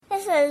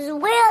is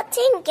Will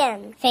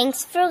Tinkin.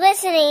 Thanks for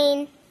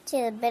listening to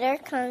the Bitter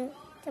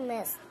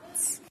Comics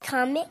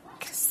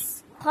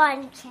podcast.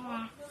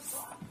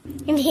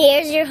 And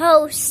here's your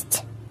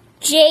host,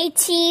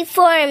 JT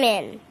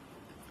Foreman.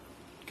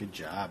 Good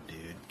job, dude.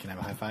 Can I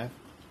have a high five?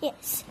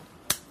 Yes.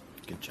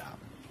 Good job.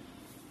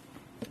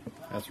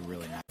 That's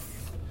really nice.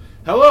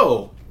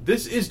 Hello,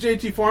 this is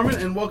JT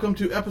Foreman, and welcome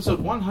to episode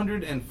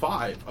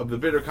 105 of the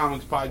Bitter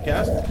Comics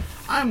podcast.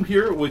 I'm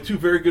here with two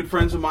very good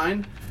friends of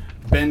mine,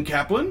 Ben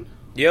Kaplan.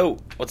 Yo,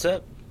 what's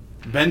up?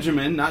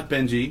 Benjamin, not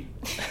Benji.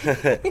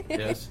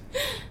 Yes.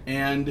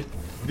 And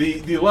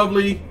the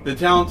lovely, the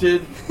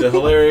talented, the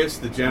hilarious,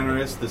 the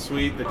generous, the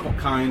sweet, the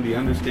kind, the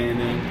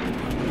understanding,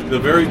 the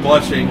very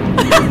blushing,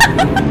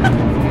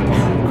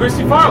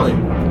 Christy Farley.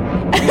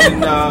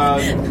 In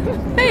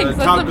Thanks,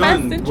 Top that's the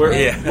Gun. best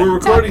We're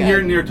recording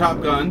here near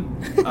Top Gun.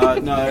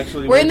 No,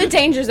 actually, We're in the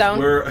danger zone.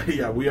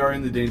 We are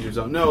in the danger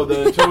zone. No,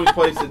 the towing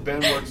place that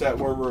Ben works at,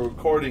 where we're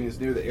recording, is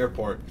near the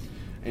airport,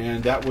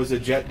 and that was a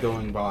jet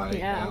going by.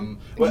 Yeah.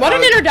 What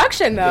an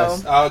introduction, though.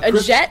 Yes, a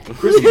jet.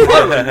 Christy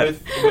Farley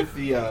with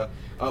the.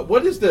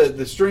 What is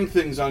the string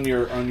things on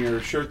your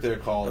shirt there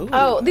called?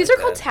 Oh, these are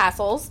called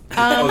tassels.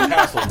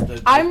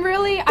 Tassels. I'm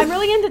really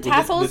into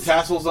tassels. The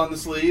tassels on the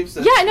sleeves.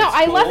 Yeah, no, that's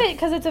I cool. love it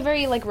because it's a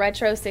very like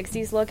retro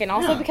 '60s look, and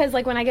also Yeah. because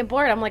like when I get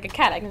bored, I'm like a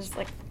cat. I can just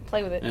like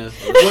play with it. Yes.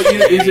 Well,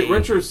 is it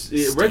retro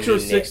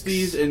Stevie Nicks.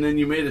 60s, and then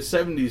you made a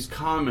 70s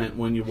comment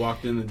when you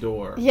walked in the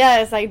door?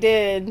 Yes, I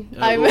did.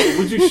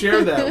 Would you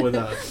share that with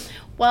us?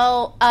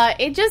 Well,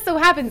 it just so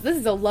happens this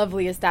is a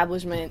lovely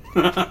establishment,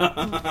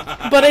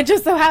 but it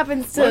just so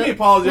happens to Let me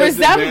apologize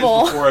in advance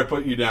resemble. before I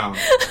put you down.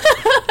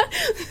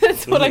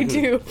 That's what I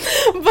do.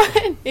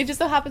 But it just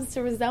so happens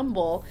to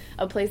resemble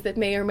a place that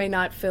may or may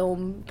not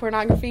film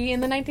pornography in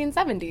the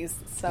 1970s.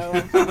 So,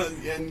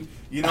 And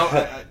you know,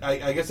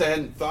 I guess I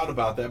hadn't thought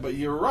about that, but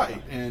you're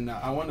right, and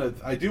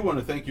I do want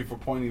to thank you for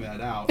pointing that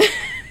out.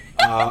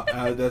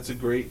 That's a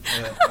great.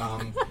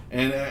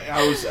 And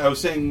I was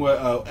saying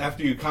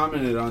after you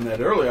commented on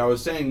that earlier, I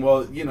was saying,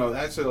 well, you know,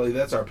 actually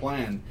that's our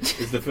plan,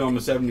 is to film a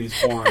 70s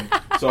porn.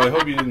 So I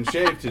hope you didn't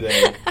shave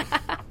today,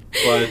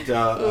 but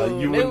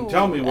you wouldn't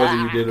tell me whether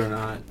you did or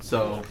not.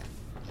 So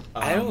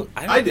I don't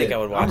think I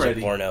would watch a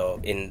porno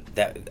in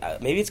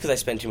that. Maybe it's because I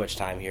spend too much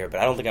time here, but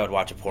I don't think I would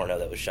watch a porno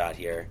that was shot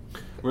here.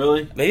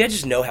 Really? Maybe I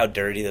just know how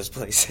dirty this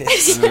place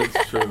is.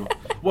 That's true.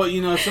 Well,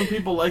 you know, some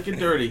people like it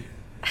dirty.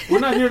 We're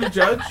not here to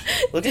judge.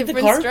 Look at the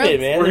Different carpet, strokes.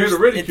 man. We're here to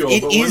ridicule,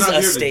 It but we're is not a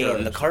here to stain.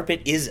 judge. The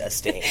carpet is a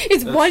stain.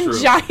 it's That's one true.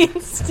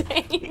 giant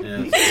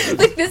stain. Yes.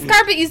 Like, this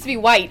carpet used to be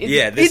white.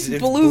 It's, This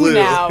it's blue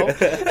now.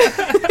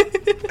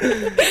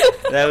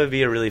 That would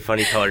be a really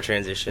funny color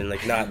transition.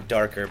 Like, not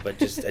darker, but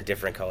just a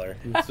different color.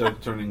 Instead of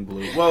turning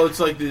blue. Well, it's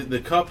like the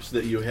cups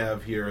that you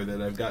have here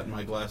that I've got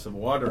my glass of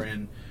water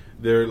in.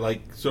 They're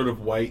like sort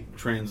of white,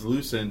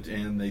 translucent,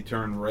 and they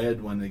turn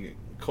red when they get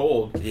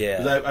cold. Yeah.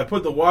 'Cause I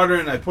put the water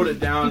in, I put it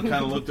down, and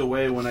kind of looked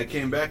away. When I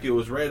came back, it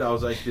was red. I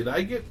was like, did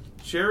I get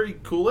cherry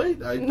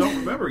Kool-Aid? I don't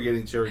remember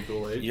getting cherry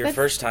Kool-Aid. Your That's-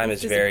 first time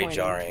is that's very disappointing.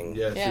 jarring.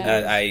 Yes, Yeah.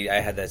 it is. I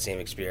had that same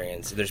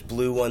experience. There's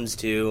blue ones,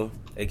 too.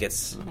 It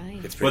gets...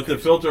 Nice. It's But the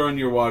pretty filter on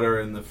your water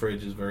in the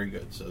fridge is very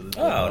good. So this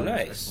Oh, is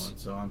nice. excellent,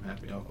 so I'm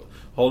happy.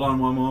 Hold on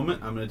one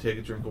moment. I'm going to take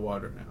a drink of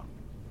water now.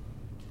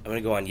 I'm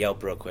going to go on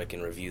Yelp real quick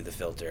and review the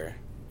filter,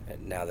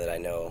 now that I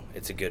know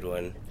it's a good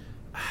one.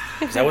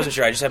 'Cause I wasn't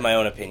sure. I just had my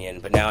own opinion,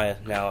 but now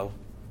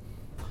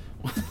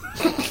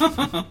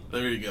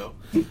There you go.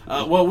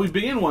 Well, we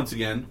begin once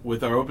again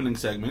with our opening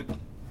segment.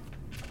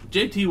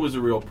 JT was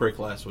a real prick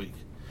last week,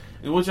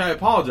 in which I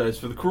apologize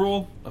for the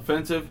cruel,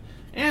 offensive,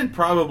 and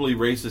probably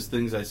racist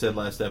things I said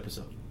last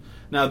episode.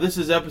 Now, this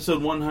is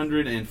episode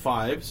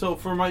 105, so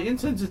for my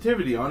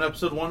insensitivity on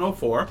episode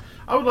 104,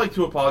 I would like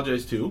to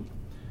apologize to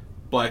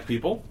black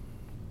people,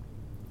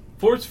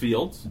 force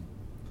fields,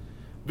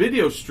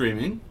 video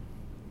streaming,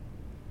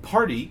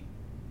 party,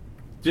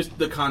 just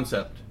the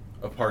concept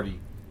of party,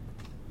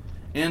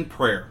 and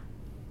prayer.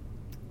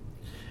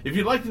 If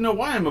you'd like to know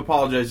why I'm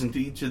apologizing to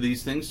each of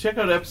these things, check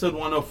out episode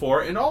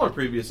 104 and all our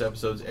previous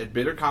episodes at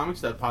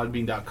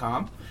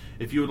bittercomics.podbean.com.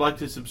 If you would like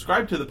to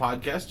subscribe to the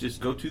podcast, just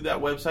go to that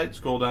website,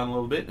 scroll down a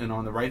little bit, and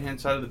on the right-hand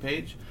side of the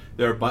page,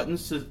 there are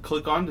buttons to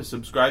click on to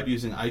subscribe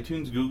using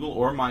iTunes, Google,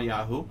 or My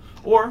Yahoo.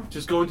 Or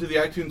just go into the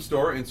iTunes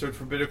store and search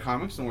for Bitter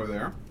Comics, and we're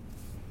there.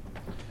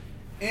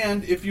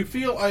 And if you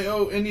feel I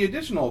owe any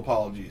additional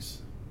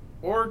apologies,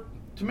 or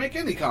to make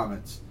any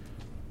comments,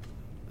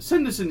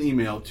 send us an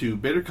email to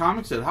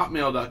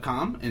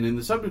bittercomics@hotmail.com, and in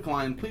the subject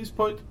line, please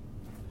put,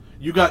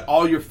 "You got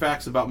all your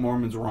facts about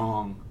Mormons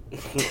wrong."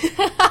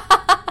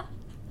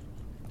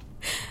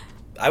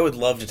 I would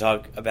love to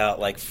talk about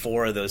like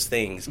 4 of those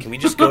things. Can we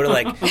just go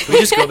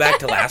back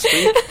to last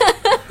week?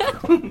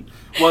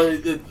 Well,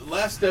 the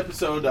last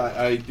episode,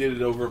 I did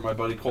it over at my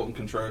buddy Colton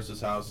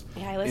Contreras' house.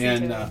 Yeah, I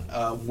listened to it.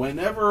 And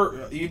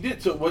whenever you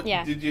did, so what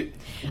Yeah. did you?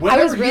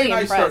 Whenever was really he and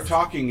I start impressed.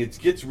 talking, it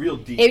gets real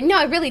deep. It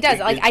really does.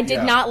 Like, I did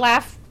yeah. not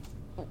laugh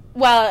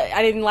Well,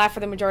 I didn't laugh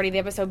for the majority of the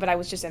episode, but I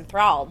was just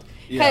enthralled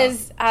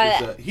because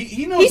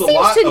he knows he a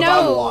lot seems to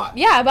about know, a lot.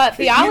 yeah, about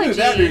theology. Either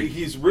that or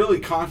he's really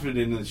confident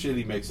in the shit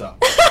he makes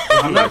up.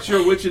 I'm not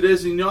sure which it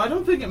is. I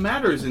don't think it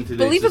matters in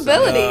today's Believability,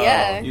 society.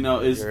 yeah.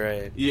 You're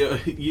right.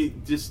 You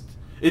just.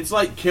 It's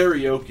like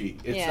karaoke.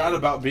 It's Yeah. not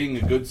about being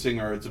a good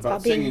singer. It's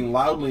about singing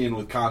loudly and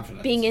with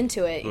confidence. Being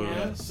into it, you know?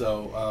 Yeah.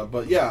 So,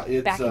 but yeah,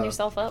 it's Backing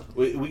yourself up.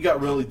 We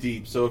got really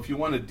deep. So if you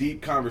want a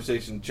deep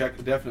conversation,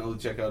 definitely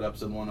check out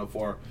episode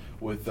 104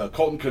 with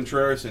Colton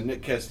Contreras and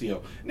Nick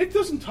Castillo. Nick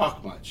doesn't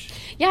talk much.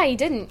 Yeah, he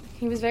didn't.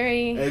 He was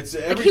very. It's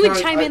like, every he would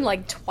time chime in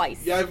like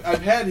twice. Yeah,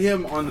 I've had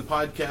him on the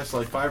podcast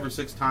like 5 or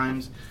 6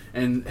 times,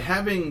 and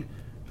having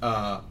him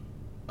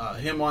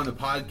on the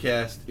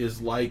podcast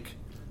is like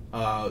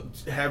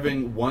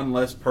having one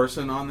less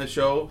person on the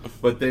show,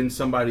 but then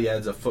somebody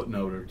adds a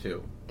footnote or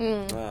two.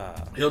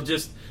 He'll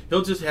just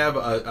have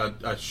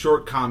a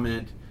short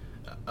comment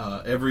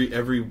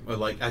every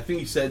like I think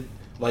he said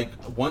like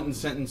one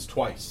sentence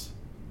twice.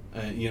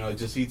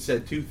 He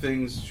said 2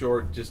 things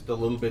short, just a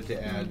little bit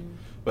to add.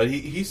 But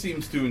he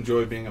seems to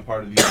enjoy being a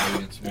part of the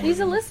audience more.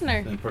 He's a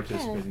listener. Than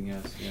participating,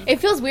 yes. Yeah.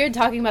 It feels weird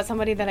talking about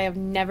somebody that I have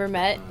never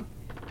met.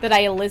 That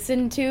I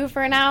listened to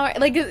for an hour.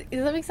 Like, does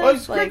that make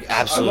sense? Like,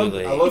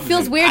 absolutely. I love it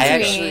feels weird to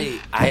me.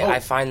 I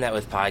find that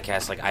with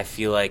podcasts, like, I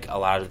feel like a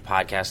lot of the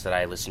podcasts that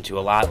I listen to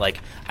a lot, like,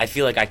 I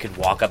feel like I could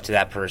walk up to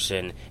that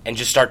person and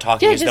just start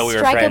talking as though we were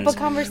friends. Strike up a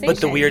conversation. But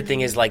the weird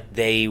thing is, like,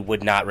 they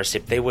would not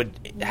they would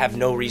have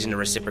no reason to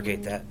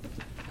reciprocate that.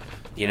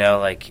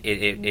 Like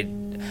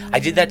I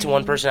did that to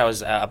one person. I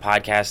was a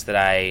podcast that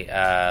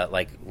I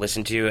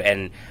listened to,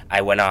 and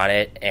I went on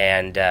it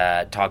and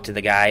talked to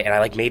the guy, and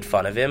I made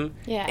fun of him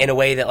in a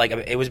way that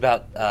it was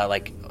about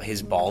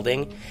his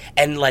balding,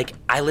 and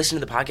I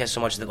listened to the podcast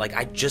so much that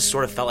I just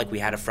sort of felt like we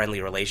had a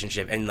friendly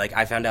relationship, and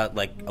I found out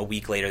a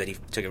week later that he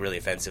took it really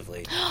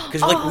offensively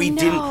because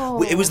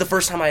it was the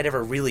first time I had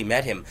ever really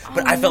met him,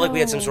 but I felt like we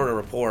had some sort of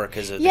rapport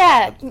because of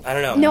I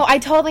don't know. No, I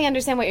totally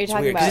understand what you're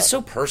talking about. Because it's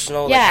so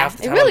personal. Yeah, half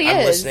the time it really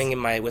I'm is.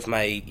 listening with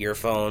my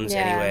earphones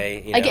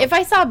anyway. If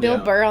I saw Bill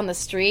Burr on the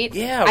street,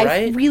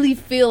 I really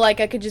feel like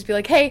I could just be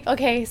like, hey,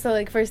 okay,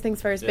 so first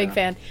things first, big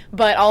fan,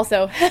 but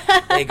also,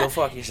 hey, go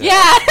fuck yourself.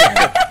 Yeah.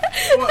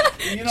 Well,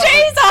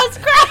 Jesus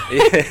Christ.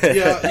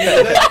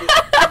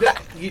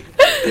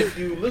 If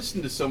you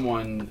listen to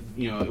someone,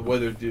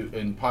 whether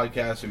in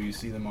podcasts or you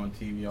see them on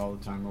TV all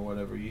the time or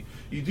whatever,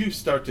 you do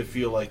start to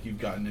feel like you've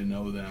gotten to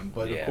know them.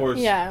 But of course,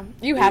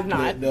 you have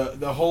not.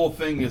 The whole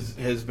thing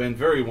has been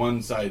very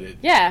one-sided.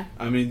 Yeah,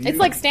 I mean, it's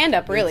like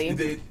stand-up,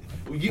 really.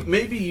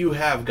 Maybe you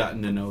have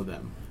gotten to know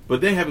them,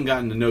 but they haven't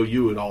gotten to know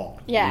you at all.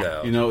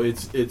 Yeah, no.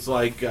 It's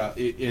like,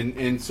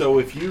 and so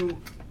if you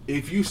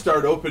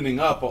start opening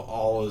up,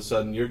 all of a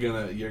sudden you're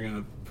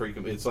gonna freak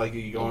them. It's like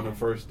you go on a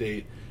first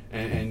date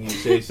and you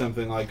say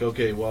something like,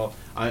 "Okay, well,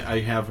 I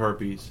have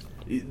herpes."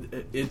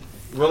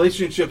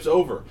 Relationship's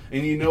over,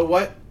 and you know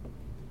what?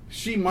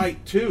 She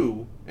might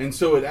too, and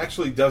so it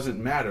actually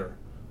doesn't matter.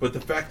 But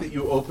the fact that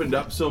you opened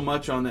up so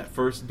much on that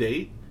first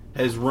date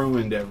has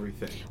ruined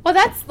everything. Well,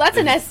 that's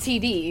an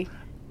STD.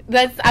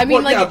 But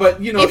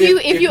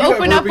if you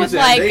open up with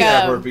they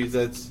have herpes,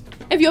 that's.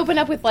 If you open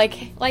up with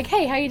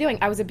hey, how you doing?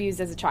 I was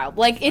abused as a child.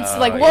 It's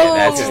whoa,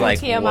 that's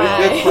TMI.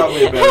 That's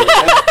probably a better.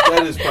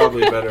 That is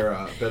probably a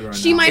better.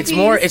 She might it's be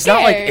more.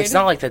 Scared. It's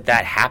not like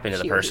that happened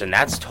to the person.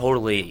 That's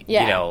totally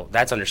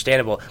that's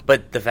understandable.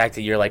 But the fact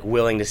that you're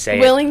willing to say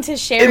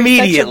share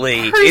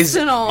immediately such a is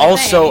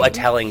also thing. a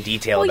telling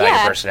detail about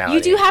your personality.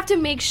 You do have to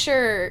make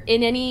sure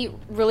in any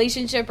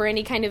relationship or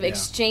any kind of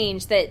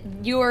exchange that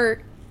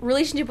your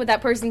relationship with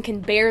that person can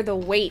bear the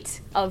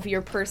weight of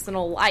your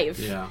personal life.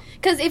 Yeah.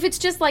 Because if it's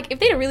just if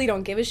they really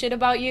don't give a shit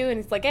about you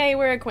and it's hey,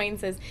 we're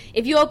acquaintances,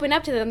 if you open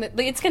up to them,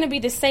 it's going to be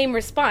the same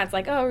response.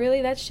 Oh,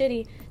 really? That's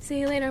shitty. See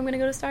you later. I'm going to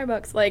go to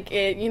Starbucks.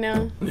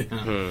 Yeah.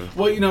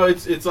 Well,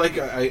 it's like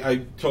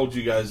I told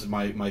you guys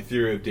my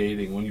theory of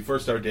dating. When you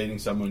first start dating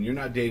someone, you're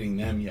not dating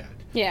them yet.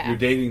 Yeah. You're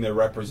dating their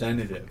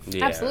representative.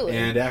 Yeah. Absolutely.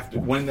 And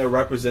when their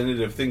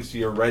representative thinks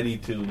you're ready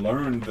to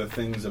learn the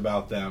things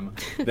about them,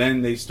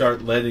 then they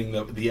start letting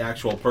the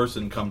actual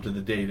person come to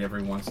the date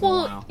every once in a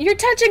while. Well, you're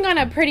touching on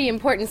a pretty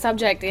important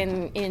subject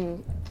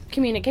in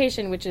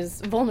communication, which is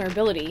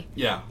vulnerability.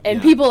 Yeah.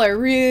 And people are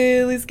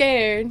really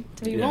scared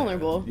to be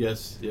vulnerable.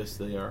 Yes,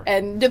 they are.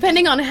 And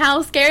depending on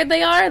how scared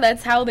they are,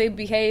 that's how they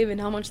behave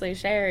and how much they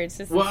share. It's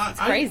just it's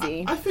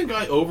crazy. I think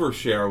I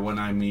overshare when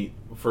I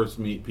first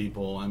meet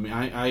people. I mean,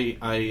 I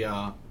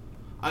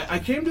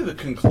came to the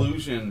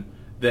conclusion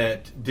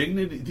that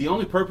dignity, the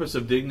only purpose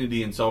of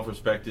dignity and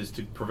self-respect is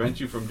to prevent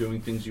you from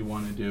doing things you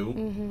want to do.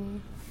 Mm-hmm.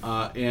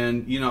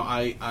 And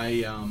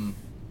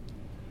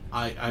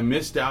I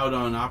missed out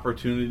on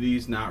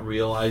opportunities not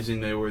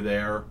realizing they were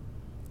there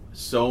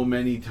so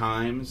many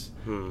times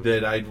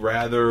that I'd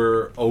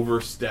rather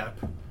overstep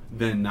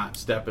than not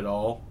step at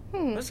all.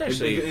 That's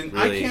actually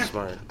really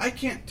smart. I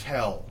can't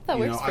tell. That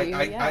works for you,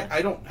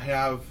 I don't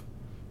have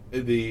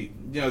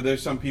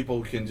there's some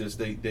people who can just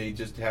they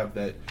just have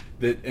that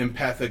that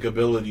empathic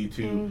ability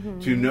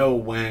to know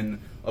when,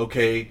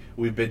 okay,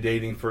 we've been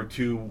dating for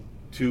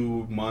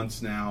two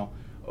months now.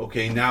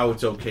 Okay, now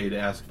it's okay to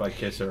ask if I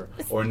kiss her,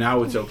 or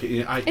now it's okay.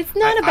 It's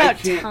not about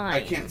time.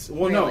 I can't.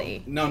 Well,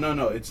 really.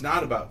 No. It's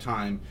not about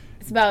time.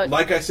 It's about,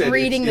 like I said,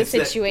 reading it's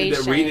the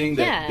situation. Reading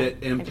Yeah,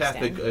 that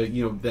empathic,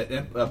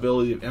 that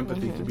ability of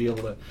empathy to be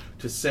able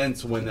to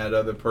sense when that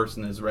other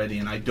person is ready,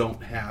 and I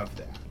don't have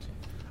that.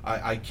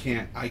 I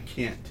can't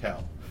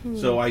tell.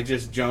 So I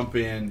just jump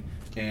in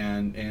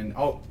and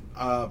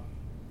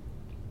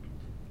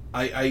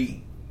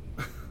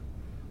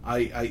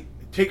I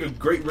take a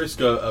great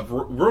risk of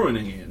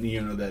ruining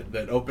it,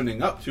 that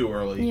opening up too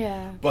early.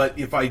 Yeah. But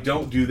if I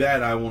don't do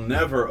that, I will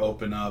never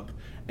open up,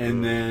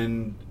 and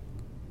then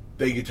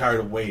they get tired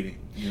of waiting,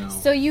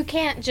 So you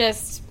can't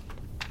just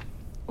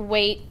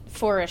wait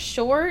for a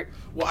short.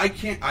 Well, I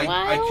can't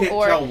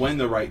or tell when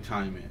the right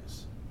time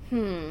is.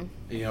 Hmm.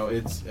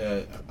 It's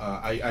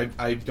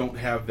I don't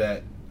have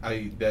that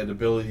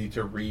ability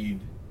to read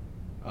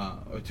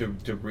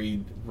to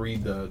read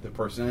the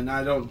person, and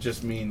I don't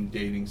just mean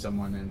dating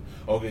someone and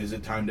okay, is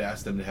it time to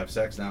ask them to have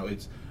sex now?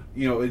 It's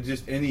it's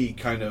just any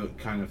kind of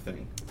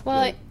thing.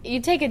 Well,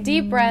 you take a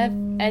deep breath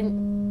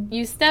and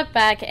you step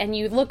back and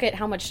you look at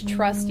how much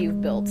trust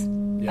you've built.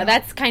 Yeah.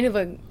 That's kind of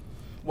a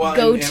well,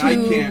 go-to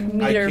and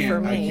meter for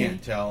me. I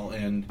can't tell,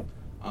 and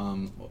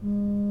I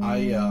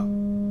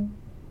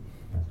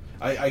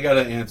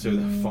gotta answer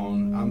the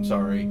phone. I'm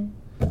sorry.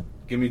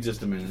 Give me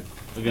just a minute.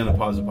 We're gonna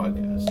pause the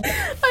podcast. I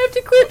have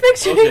to quit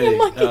picturing a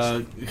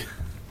monkey.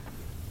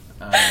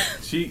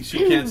 She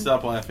can't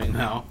stop laughing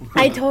now.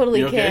 I totally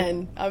You okay?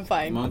 can. I'm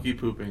fine. Monkey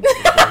pooping.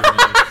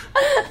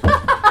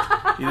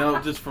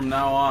 Just from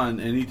now on,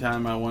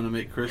 anytime I want to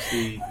make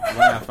Christy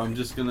laugh, I'm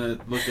just gonna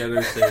look at her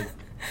and say,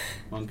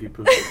 "Monkey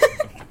pooping."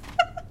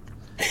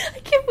 I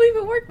can't believe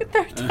it worked the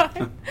third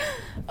time.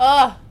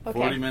 Oh, okay.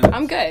 40 minutes.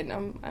 I'm good.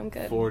 I'm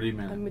good. 40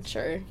 minutes. I'm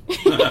mature.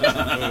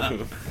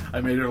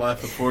 I made her laugh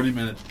for 40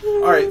 minutes.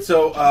 All right,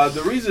 so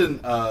the reason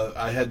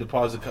I had to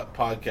pause the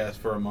podcast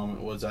for a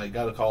moment was I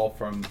got a call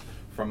from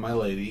my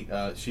lady.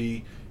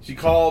 She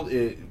called,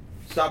 it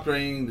stopped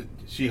ringing,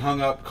 she hung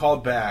up,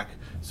 called back.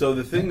 So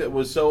the thing that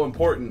was so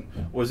important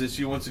was that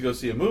she wants to go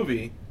see a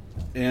movie,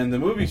 and the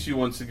movie she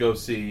wants to go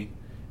see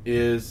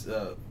is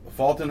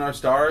Fault in Our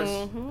Stars.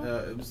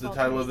 It was the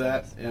title of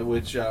that,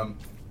 which...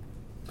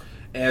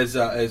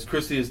 As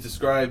Christy has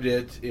described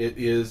it, it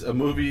is a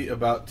movie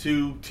about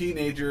two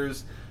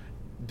teenagers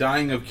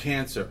dying of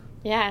cancer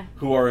Yeah.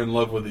 who are in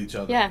love with each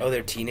other. Yeah. Oh,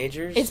 they're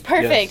teenagers? It's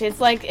perfect. Yes.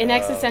 It's like an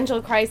existential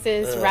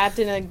crisis wrapped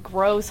in a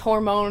gross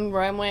hormone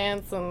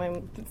romance, and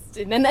then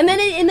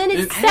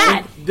it's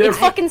sad. It's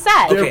fucking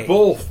sad. They're Okay.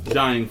 both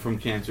dying from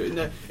cancer.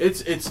 And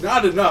it's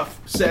not enough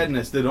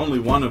sadness that only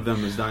one of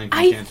them is dying from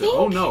I cancer. think-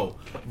 Oh no,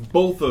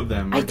 both of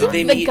them are I think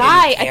dying. They the meet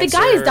guy. in I think the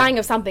guy is cancer. dying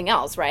of something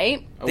else,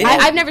 right? They-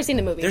 I've never seen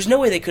the movie. There's no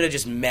way they could have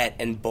just met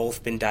and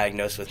both been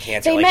diagnosed with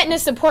cancer. They like, met in a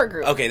support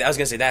group. Okay, I was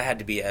gonna say that had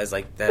to be as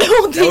like that.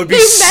 Oh, That would be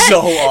they met, so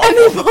awful. And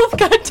they both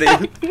got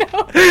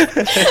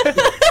diagnosed.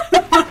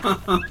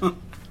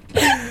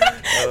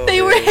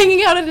 They were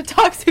hanging out at a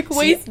toxic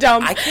waste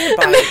dump. I can't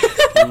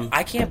buy.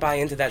 I can't buy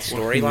into that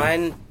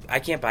storyline. I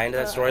can't buy into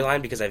that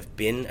storyline because I've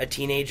been a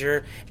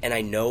teenager and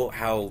I know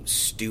how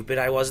stupid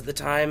I was at the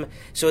time.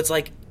 So it's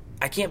like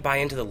I can't buy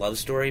into the love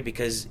story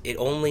because it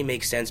only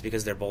makes sense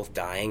because they're both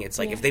dying. It's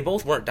like if they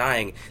both weren't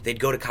dying, they'd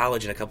go to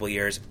college in a couple of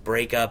years,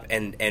 break up,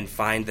 and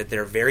find that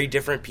they're very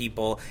different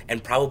people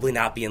and probably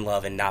not be in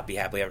love and not be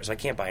happily ever. So I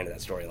can't buy into that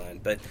storyline.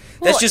 But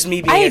that's just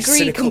me being a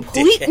cynical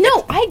dickhead.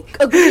 No, I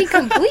agree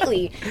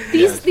completely.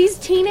 These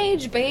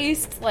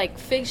teenage-based, like,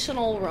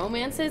 fictional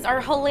romances are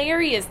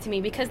hilarious to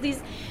me because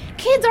these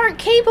kids aren't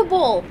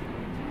capable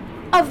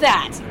of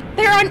that.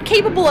 They're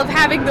incapable of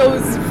having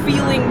those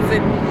feelings,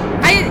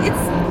 and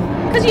it's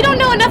because you don't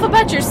know enough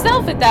about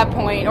yourself at that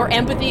point, or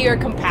empathy, or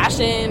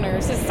compassion,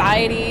 or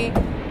society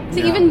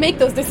to even make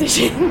those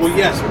decisions. Well,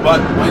 yes, but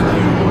when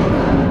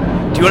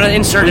Do you want to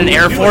insert an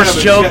Air you Force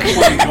have joke? a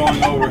checkpoint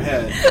going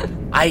overhead.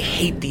 I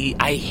hate the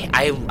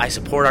I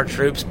support our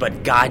troops,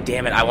 but god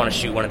damn it, I want to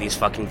shoot one of these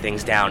fucking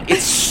things down.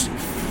 It's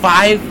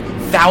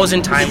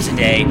 5,000 times a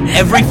day,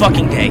 every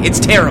fucking day.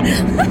 It's terrible.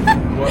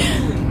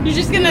 You're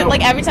just gonna,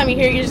 like, every time you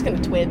hear it, you're just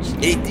gonna twitch.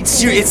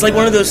 It's like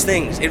one of those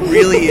things. It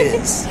really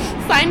is.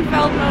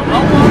 Seinfeld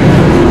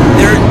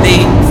moment.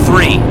 They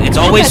 3. It's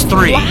always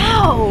 3.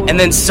 Wow. And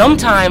then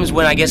sometimes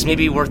when I guess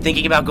maybe we're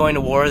thinking about going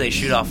to war, they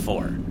shoot off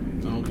 4.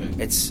 Okay.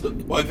 It's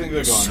Well, I think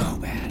they're gone. so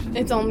bad.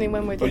 It's only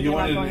when we're But thinking you about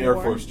wanted going an to Air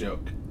war. Force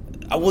joke.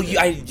 Well,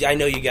 I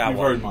know you got You've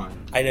one. heard mine.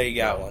 I know you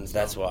got ones.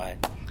 That's why.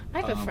 I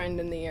have a friend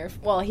in the Air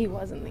Force. Well, he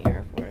was in the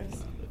Air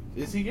Force.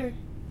 Is he gay?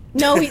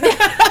 No, he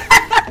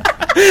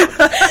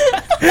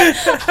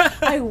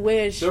I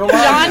wish. They're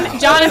allowed now.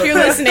 John, if you're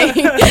listening.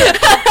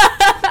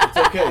 It's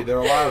okay. They're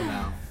allowed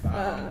now.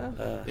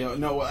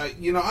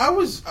 I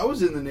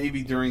was in the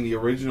Navy during the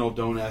original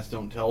Don't Ask,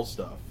 Don't Tell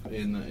stuff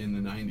in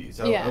the 90s.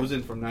 I was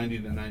in from 90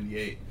 to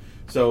 98.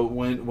 So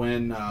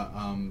when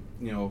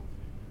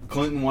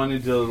Clinton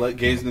wanted to let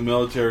gays in the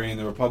military, and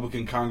the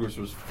Republican Congress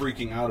was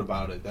freaking out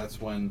about it. That's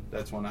when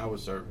I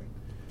was serving,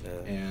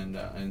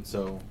 and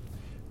so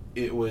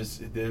there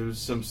was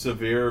some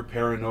severe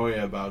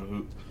paranoia about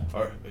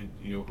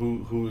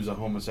who's a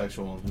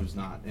homosexual and who's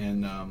not,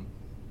 and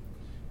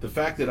the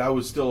fact that I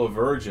was still a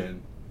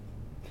virgin.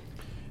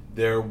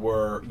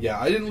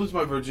 I didn't lose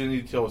my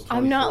virginity till I was 23.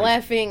 I'm not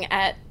laughing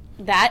at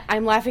that.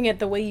 I'm laughing at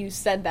the way you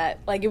said that.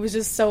 Like, it was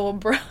just so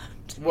abrupt.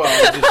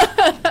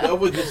 Well,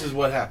 this is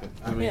what happened.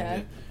 I mean,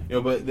 Yeah.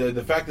 But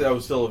the fact that I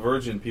was still a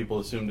virgin, people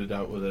assumed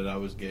that I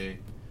was gay,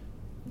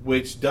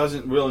 which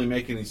doesn't really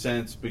make any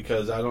sense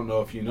because I don't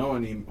know if you know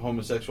any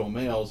homosexual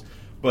males,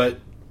 but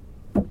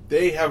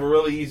they have a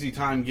really easy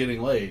time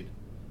getting laid.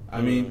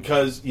 I mean,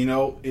 because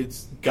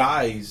it's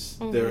guys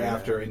they're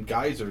after, and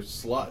guys are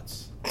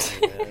sluts.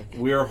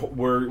 We're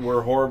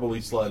horribly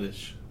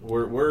sluttish.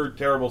 We're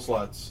terrible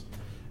sluts,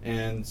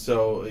 and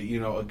so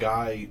a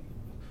guy.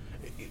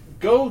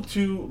 Go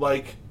to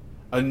like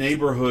a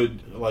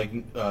neighborhood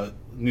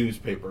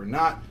newspaper,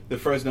 not the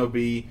Fresno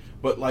Bee,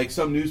 but like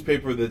some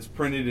newspaper that's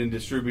printed and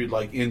distributed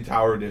like in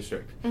Tower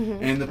District.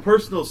 Mm-hmm. And the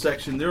personal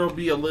section, there will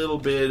be a little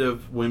bit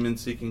of women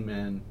seeking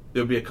men.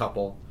 There'll be a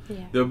couple.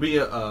 Yeah. There'll be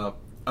a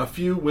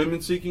few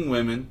women seeking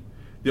women.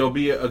 There'll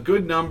be a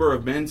good number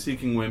of men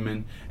seeking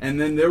women, and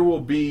then there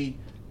will be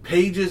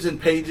pages and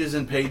pages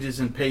and pages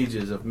and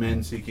pages of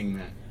men seeking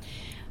men.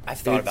 I've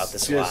thought about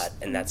this a lot,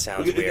 and that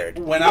sounds weird.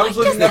 When I was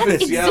living up in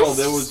Seattle,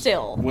 there was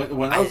still.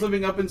 When I was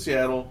living up in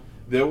Seattle,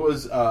 there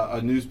was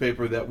a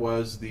newspaper that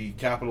was the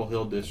Capitol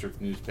Hill District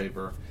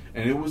newspaper,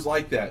 and it was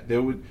like that.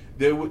 There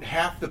would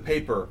half the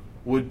paper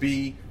would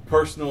be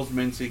personals,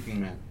 men seeking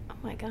men. Oh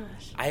my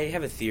gosh! I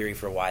have a theory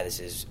for why this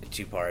is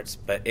two parts,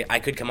 but I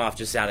could come off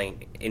just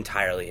sounding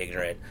entirely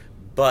ignorant.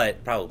 But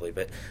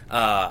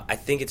I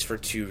think it's for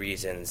two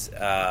reasons.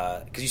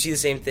 Because you see the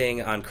same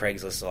thing on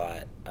Craigslist a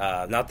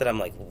lot. Not that I'm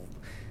like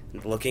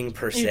looking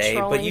per se,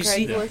 but you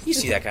see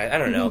that guy. I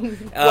don't know.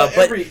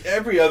 But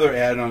every other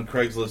ad on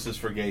Craigslist is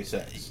for gay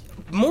sex.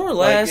 More or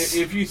less.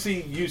 Like, if you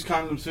see used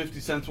condoms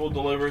 50 cents will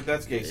deliver,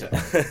 that's gay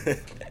sex.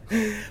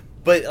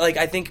 But like,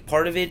 I think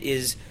part of it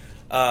is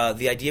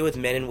the idea with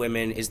men and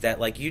women is that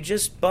like you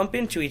just bump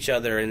into each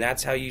other, and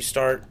that's how you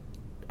start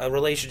a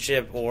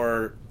relationship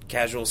or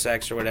casual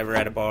sex or whatever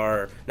at a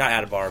bar, not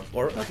at a bar,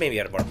 or maybe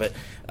at a bar, but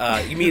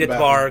you meet at the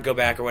bar, go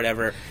back or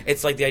whatever.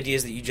 It's like the idea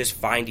is that you just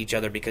find each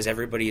other because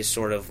everybody is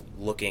sort of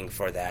looking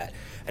for that.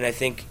 And I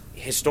think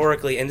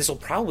historically, and this will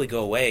probably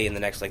go away in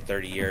the next like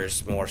 30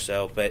 years more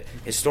so, but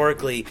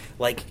historically,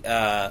 like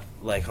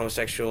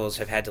homosexuals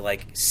have had to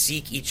like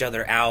seek each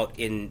other out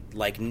in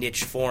like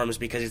niche forms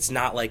because it's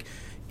not like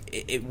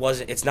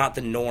it's not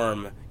the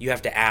norm. You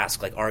have to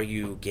ask, like, are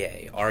you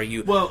gay? Are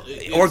you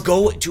or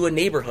go to a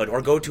neighborhood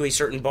or go to a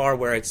certain bar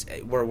where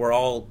we're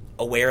all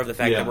aware of the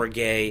fact that we're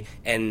gay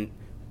and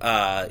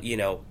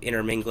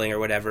intermingling or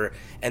whatever.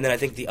 And then I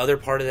think the other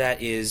part of that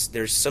is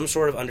there's some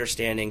sort of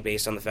understanding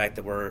based on the fact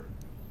that we're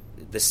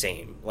the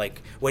same.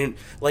 Like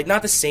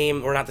not the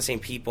same, we're not the same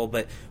people,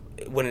 but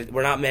when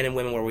we're not men and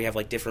women where we have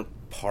like different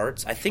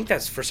parts. I think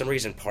that's for some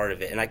reason part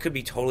of it, and I could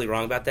be totally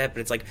wrong about that,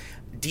 but it's like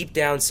deep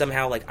down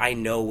somehow like I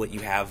know what you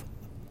have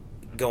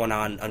going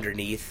on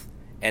underneath,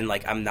 and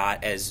like I'm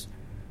not as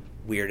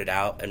weirded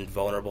out and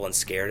vulnerable and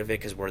scared of it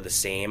because we're the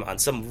same on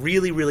some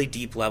really, really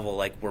deep level.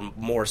 Like we're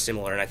more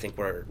similar, and I think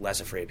we're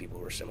less afraid of people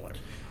who are similar.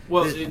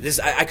 Well,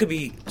 I could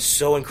be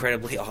so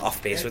incredibly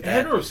off base with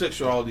that.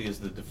 Heterosexuality is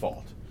the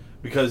default.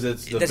 Because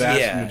it's the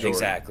vast majority.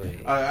 Exactly.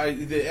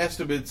 The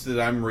estimates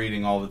that I'm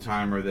reading all the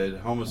time are that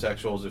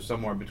homosexuals are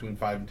somewhere between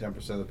 5 and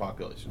 10% of the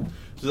population.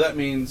 So that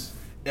means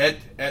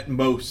at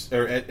most,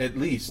 or at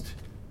least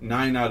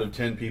 9 out of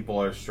 10 people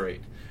are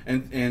straight.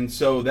 And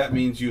so that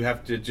means you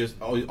have to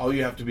just, all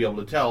you have to be able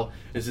to tell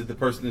is that the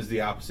person is the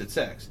opposite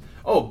sex.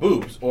 Oh,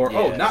 boobs. Or,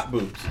 oh, not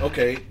boobs.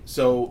 Okay,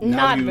 so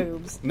now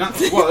boobs.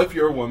 Well, if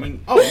you're a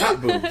woman, oh, not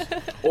boobs.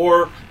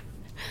 Or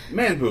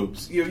man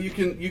boobs. You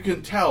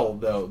can tell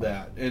though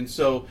that, and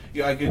so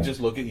I could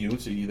just look at you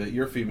and see that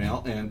you're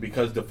female, and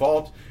because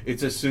default,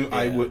 it's assume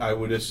I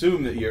would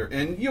assume that you're,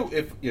 and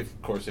if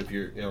of course if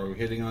you're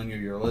hitting on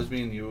you're a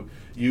lesbian,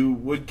 you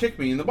would kick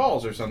me in the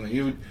balls or something.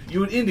 You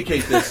would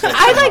indicate this.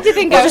 I'd like to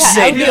think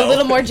I'd be a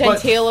little more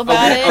genteel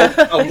about it.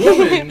 A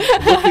woman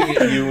looking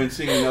at you and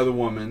seeing another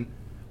woman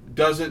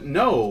doesn't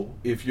know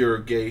if you're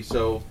gay,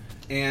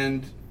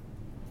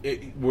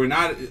 we're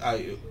not.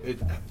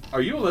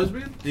 Are you a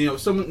lesbian?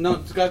 Someone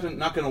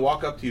not going to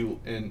walk up to you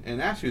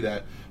and ask you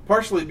that.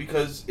 Partially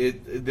because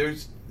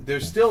there's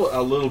still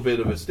a little bit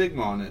of a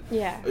stigma on it.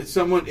 Yeah.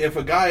 If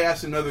a guy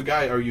asks another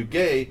guy, "Are you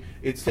gay?"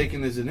 it's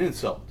taken as an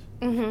insult.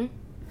 Mm-hmm.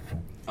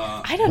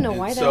 I don't know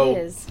why that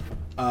is.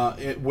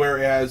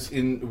 Whereas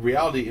in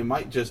reality, it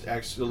might just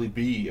actually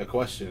be a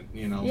question.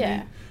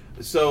 Yeah.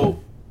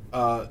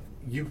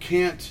 You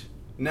can't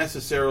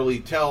necessarily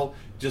tell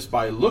just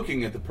by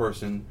looking at the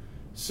person.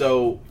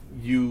 So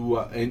you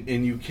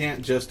and you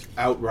can't just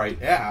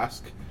outright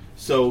ask.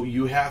 So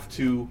you have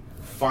to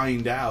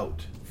find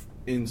out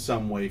in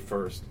some way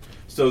first.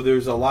 So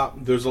there's a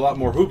lot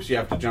more hoops you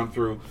have to jump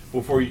through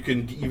before you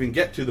can even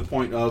get to the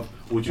point of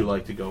would you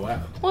like to go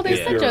out? Well, there's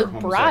if such you're a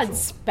broad homosexual.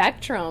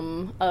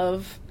 spectrum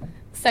of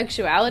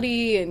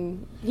sexuality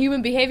and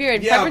human behavior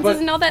and Yeah, preferences but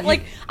and all that. you-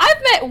 Like,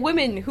 I've met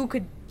women who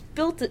could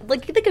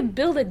they could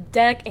build a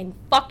deck and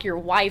fuck your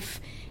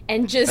wife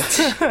and just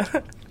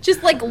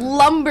like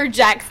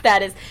lumberjack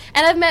status.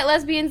 And I've met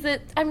lesbians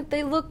that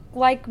they look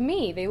like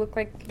me. They look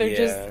like they're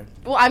just.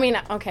 Well, I mean,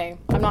 okay,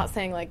 I'm not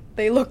saying like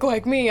they look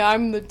like me.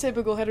 I'm the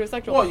typical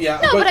heterosexual. Well, yeah,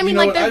 no, but I mean,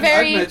 like they're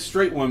very I've met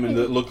straight women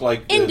that look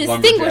like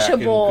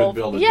indistinguishable. Lumberjack and could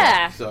build a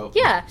Yeah, deck, so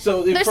yeah.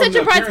 So there's from such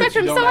the a broad appearance,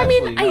 you spectrum. don't So I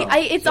mean, actually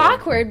know. it's So-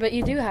 awkward, but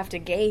you do have to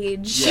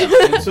gauge. Yeah,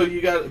 and so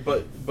you got,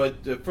 but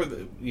for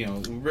the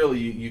really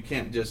you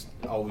can't just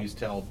always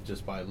tell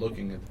just by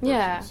looking at the person.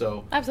 Yeah,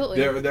 So absolutely.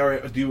 there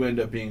do end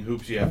up being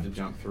hoops you have to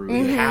jump through.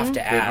 Mm-hmm. You have to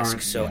that ask,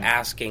 aren't- so yeah.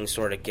 asking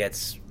sort of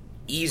gets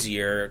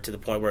easier to the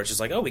point where it's just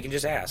like, oh, we can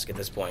just ask at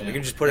this point. We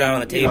can just put it out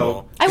on the You know,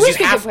 table. I 'Cause wish you we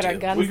could have put our to.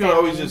 guns We could down.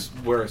 always just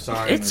wear a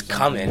sign. or It's something.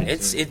 coming.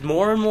 It's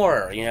more and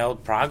more.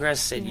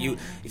 Progress. And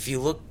if you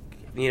look,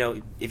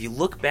 if you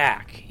look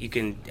back, you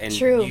can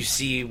True. you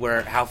see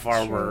how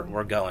far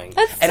we're going.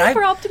 That's and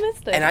super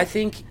optimistic. And I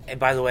think,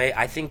 by the way,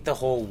 I think the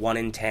whole 1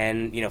 in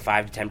 10,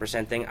 5 to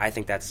 10% thing, I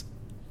think that's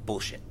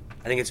bullshit.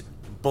 I think it's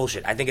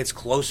bullshit. I think it's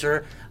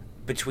closer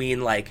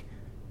between like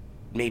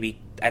maybe,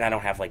 and I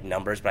don't have like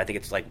numbers, but I think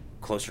it's like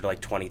closer to like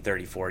 20,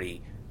 30,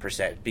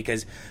 40%,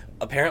 because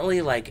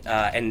apparently like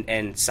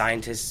and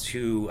scientists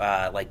who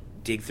like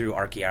dig through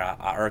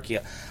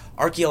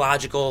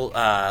archaeological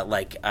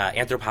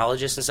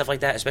anthropologists and stuff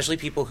like that, especially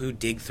people who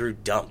dig through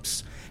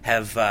dumps,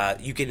 have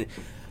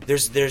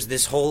there's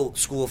this whole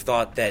school of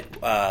thought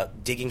that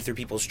digging through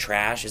people's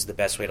trash is the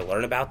best way to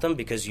learn about them,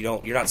 because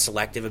you're not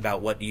selective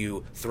about what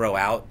you throw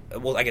out.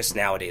 Well, I guess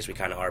nowadays we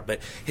kind of are, but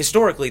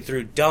historically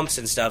through dumps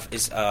and stuff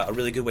is a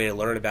really good way to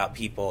learn about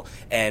people.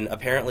 And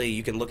apparently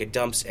you can look at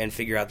dumps and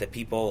figure out that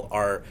people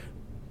are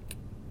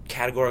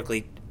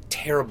categorically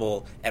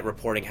terrible at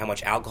reporting how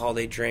much alcohol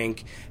they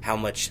drink, how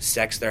much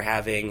sex they're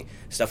having,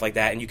 stuff like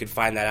that, and you can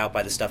find that out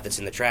by the stuff that's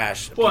in the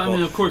trash. Well, I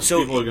mean, of course,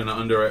 people are going to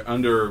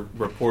under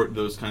report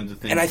those kinds of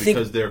things, and I think,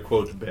 because they're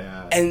quote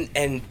bad.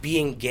 And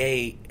being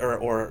gay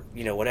or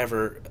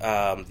whatever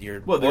your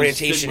there's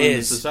orientation stigma in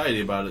is,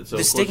 society about it. So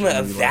the of course stigma you're gonna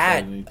of be less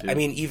that, likely to. I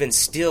mean, even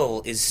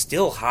still is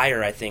still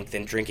higher, I think,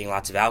 than drinking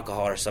lots of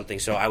alcohol or something.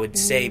 So I would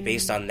say,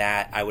 based on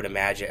that, I would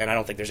imagine, and I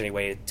don't think there's any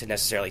way to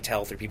necessarily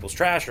tell through people's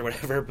trash or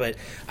whatever, but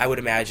I would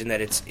imagine that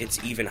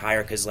it's even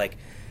higher, because like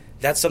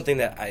that's something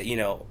that I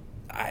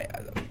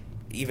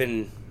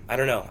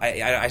don't know.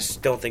 I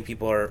just don't think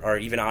people are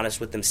even honest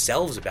with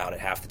themselves about it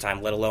half the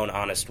time, let alone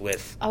honest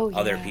with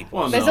other people.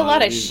 Well, There's no, a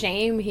lot I of mean-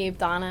 shame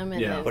heaped on him. And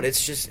Yeah. But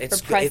it's just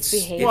repressed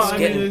behavior. Well, I mean,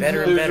 getting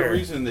better and there's better. a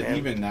reason that man.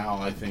 even now,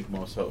 I think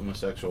most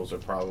homosexuals are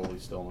probably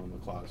still in the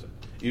closet.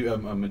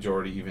 A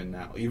majority even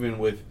now, even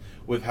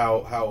with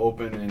how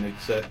open and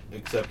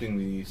accepting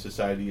the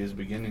society is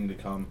beginning to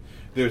come.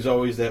 There's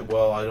always that.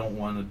 Well, I don't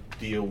want to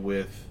deal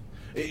with,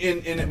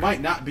 and it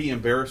might not be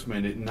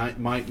embarrassment. It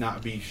might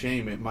not be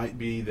shame. It might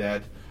be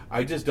that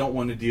I just don't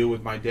want to deal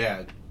with my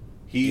dad.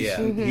 He's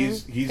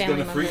he's Family going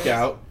to freak members.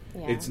 out.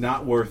 Yeah. It's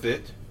not worth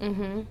it.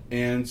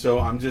 And so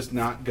I'm just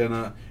not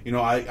gonna,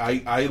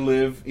 I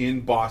live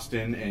in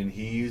Boston and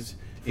he's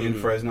in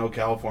Fresno,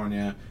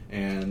 California,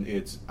 and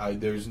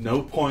there's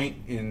no point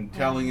in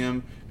telling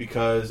him,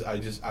 because I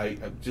just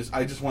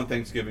want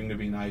Thanksgiving to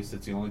be nice.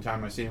 That's the only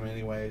time I see him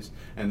anyways,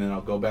 and then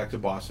I'll go back to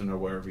Boston or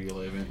wherever you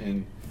live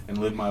and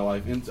live my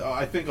life. And so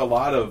I think a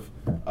lot of,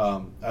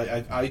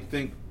 I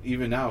think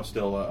even now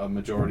still a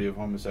majority of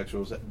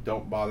homosexuals that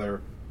don't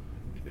bother.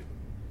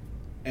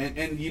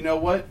 And you know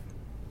what?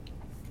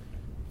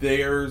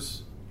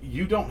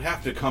 You don't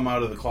have to come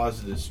out of the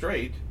closet as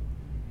straight,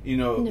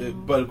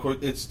 but of course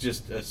it's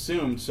just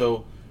assumed.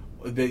 So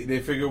they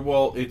figure,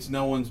 well, it's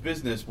no one's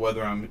business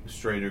whether I'm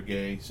straight or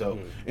gay. So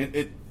and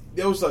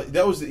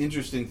that was the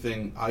interesting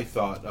thing I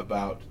thought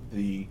about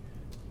the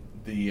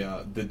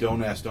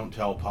don't ask, don't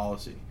tell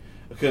policy,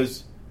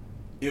 because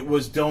it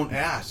was don't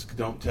ask,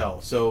 don't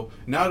tell. So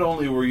not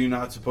only were you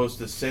not supposed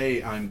to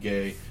say I'm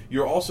gay,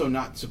 you're also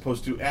not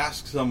supposed to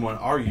ask someone,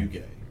 are you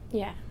gay?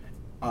 Yeah.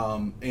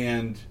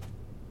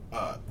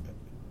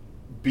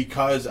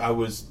 Because I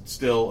was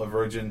still a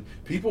virgin,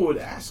 people would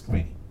ask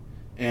me,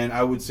 and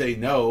I would say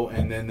no,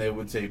 and then they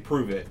would say,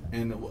 prove it.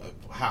 And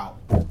how?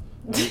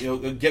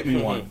 Get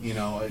me one.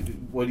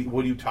 What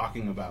are you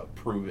talking about?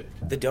 Prove it.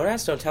 The don't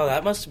ask, don't tell,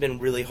 that must have been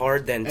really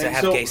hard then to And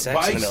have so gay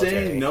sex in the military.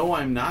 by saying no,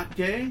 I'm not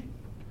gay,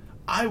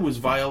 I was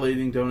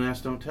violating don't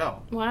ask, don't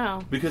tell,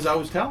 Wow. because I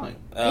was telling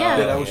Yeah.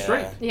 that I was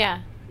straight.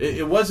 Yeah.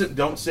 It wasn't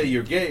don't say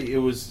you're gay. It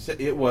was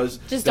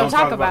Just don't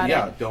talk about it.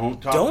 Yeah, don't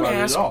talk Don't about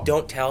ask, it at all.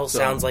 don't tell So-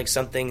 sounds like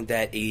something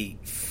that a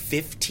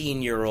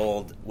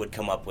 15-year-old would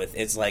come up with.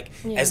 It's like,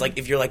 Yeah. as like,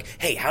 if you're like,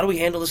 hey, how do we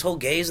handle this whole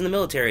gays in the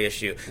military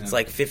issue? It's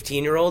like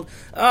 15-year-old,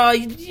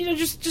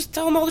 just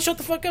tell them all to shut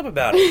the fuck up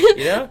about it,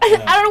 you know?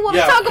 I don't want to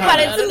Yeah, talk about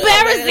it. kinda. It's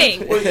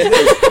embarrassing. Well,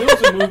 there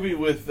was a movie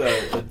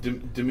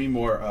with Demi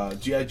Moore,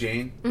 G.I.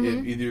 Jane.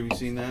 Mm-hmm. Either of you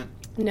seen that?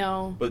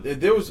 No. But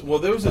there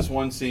was this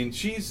one scene.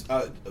 She's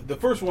the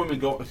first woman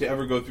to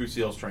ever go through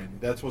SEALs training.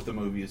 That's what the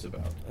movie is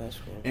about. That's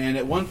cool. And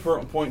at one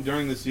point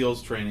during the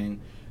SEALs training,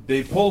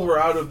 they pull her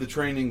out of the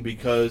training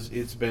because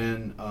it's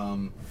been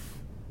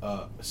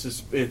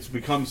it's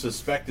become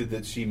suspected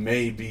that she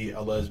may be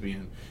a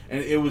lesbian.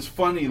 And it was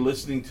funny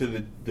listening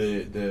to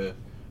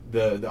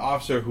the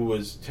officer who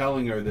was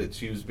telling her that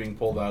she was being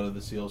pulled out of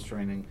the SEALs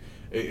training,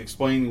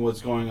 explaining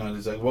what's going on.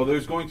 He's like, well,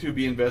 there's going to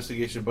be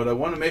investigation, but I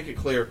want to make it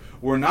clear,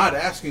 we're not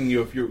asking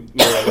you if you're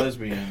a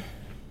lesbian,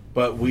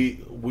 but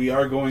we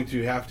are going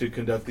to have to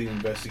conduct the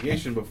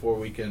investigation before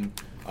we can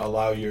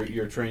allow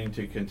your training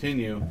to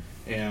continue,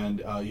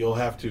 and you'll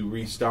have to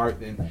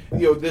restart. And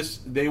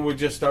they were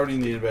just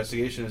starting the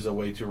investigation as a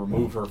way to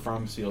remove her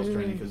from SEALs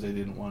training because they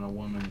didn't want a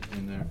woman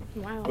in there.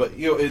 Wow. But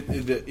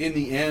in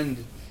the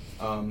end,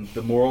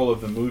 the moral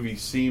of the movie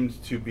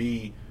seemed to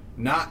be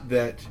not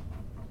that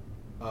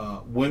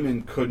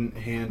women couldn't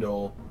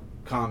handle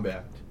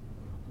combat,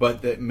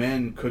 but that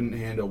men couldn't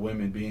handle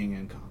women being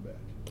in combat.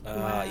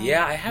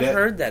 Yeah, I have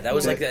heard that. That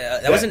was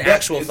that was an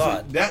actual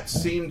thought. That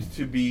seemed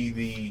to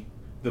be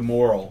the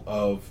moral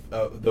of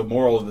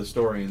the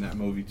story in that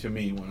movie to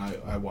me when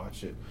I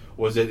watched it,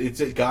 was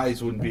that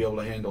guys wouldn't be able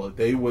to handle it.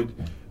 They would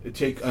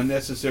take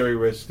unnecessary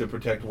risks to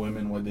protect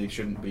women when they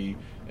shouldn't be,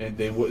 and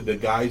the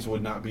guys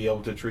would not be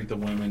able to treat the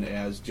women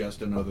as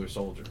just another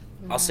soldier.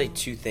 I'll say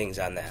two things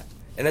on that.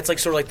 And that's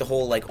sort of like the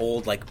whole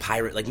old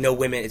pirate, no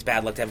women, it's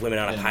bad luck to have women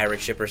on a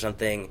pirate ship or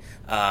something.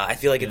 I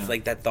feel like it's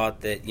like that thought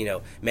that,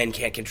 men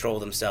can't control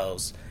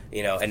themselves,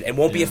 and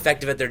won't be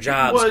effective at their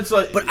jobs. Well, it's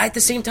like, but at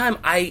the same time,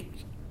 I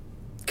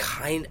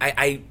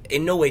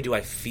in no way do I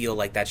feel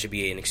like that should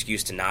be an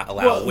excuse to not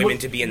allow women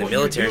to be in the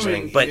military or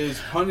something. But is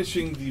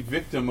punishing the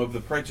victim of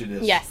the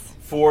prejudice. Yes.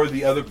 For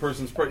the other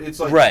person's prejudice. It's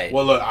like, right.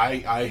 Well, look,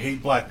 I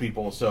hate black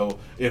people, so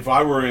if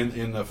I were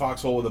in the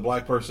foxhole with a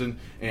black person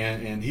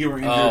and he were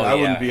injured, I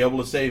wouldn't be able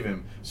to save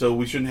him. So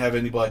we shouldn't have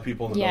any black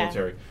people in the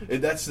military.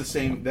 That's the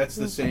same.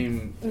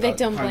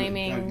 Victim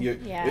blaming.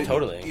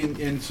 Totally.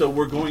 And so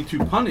we're going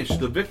to punish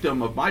the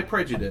victim of my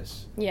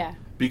prejudice. Yeah.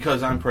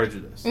 Because I'm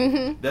prejudiced.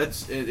 Mm-hmm.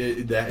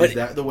 Is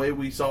that the way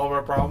we solve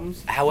our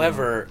problems?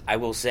 However, I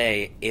will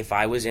say, if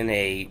I was in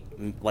a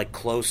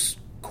close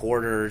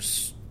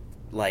quarters,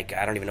 I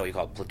don't even know what you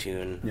call it,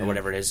 platoon or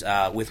whatever it is,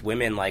 with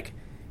women,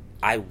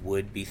 I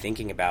would be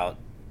thinking about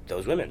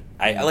those women.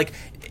 I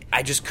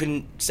just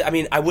couldn't. I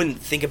mean, I wouldn't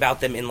think about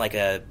them in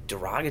a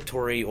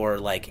derogatory or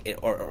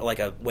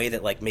a way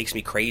that makes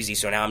me crazy.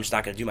 So now I'm just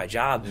not going to do my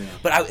job. Yeah.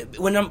 But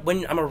when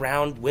I'm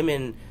around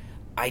women,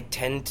 I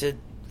tend to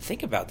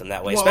think about them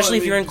that way, especially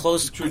if you're in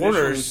close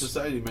quarters. In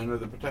society, men are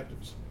the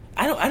protectors.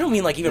 I don't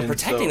mean even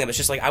protecting them. It's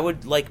just I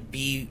would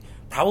be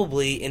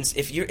probably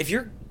if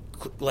you're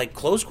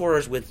close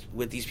quarters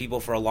with these people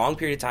for a long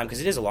period of time, because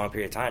it is a long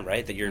period of time,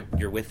 right? That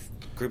you're with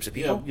groups of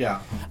people.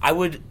 Yeah. I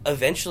would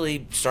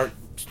eventually start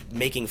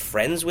making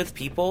friends with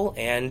people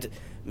and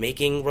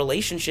making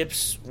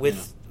relationships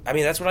with. Yeah. I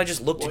mean, that's what I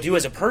just look to do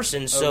as a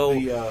person. So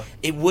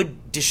it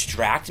would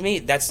distract me.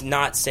 That's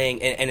not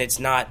saying, and it's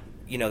not.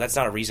 That's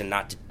not a reason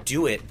not to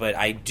do it, but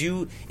I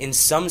do, in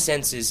some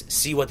senses,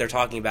 see what they're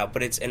talking about.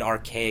 But it's an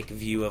archaic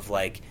view of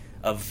oh,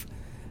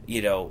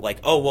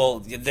 well,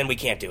 then we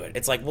can't do it.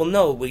 It's well,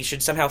 no, we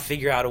should somehow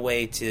figure out a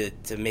way to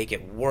make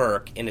it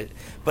work.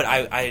 But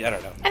I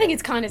don't know. I think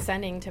it's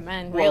condescending to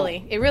men,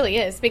 really. It really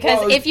is.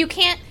 Because if you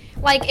can't,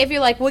 if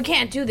you're we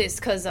can't do this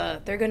because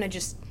they're going to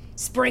just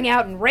spring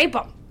out and rape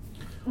them.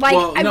 Is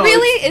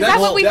that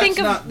what we think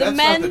of the men?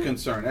 That's not the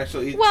concern.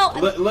 Actually,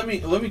 let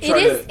me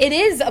try It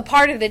is a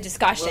part of the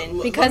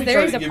discussion because there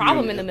is a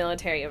problem in the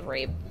military of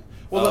rape.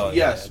 Well,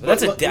 yes.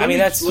 But let me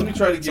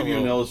try to give you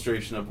an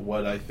illustration of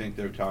what I think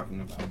they're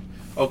talking about.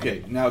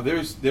 Okay, now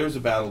there's a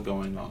battle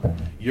going on.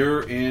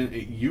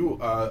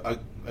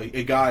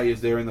 A guy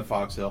is there in the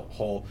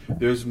foxhole.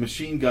 There's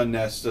machine gun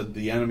nests that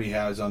the enemy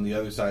has on the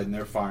other side, and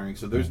they're firing.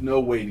 So there's no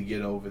way to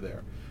get over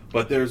there.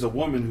 But there's a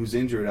woman who's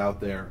injured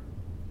out there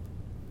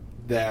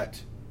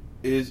that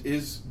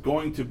is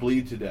going to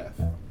bleed to death.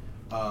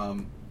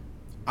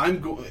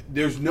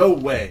 There's no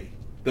way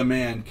the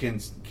man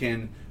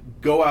can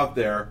go out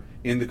there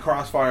in the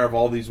crossfire of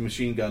all these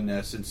machine gun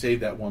nests and save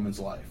that woman's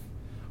life.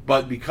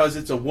 But because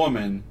it's a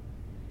woman,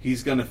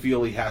 he's going to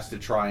feel he has to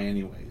try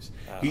anyways.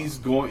 He's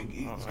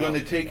going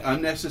to take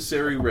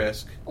unnecessary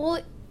risk.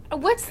 Well,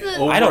 what's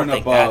the? I don't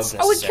think that's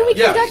necessary.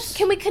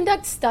 Can we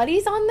conduct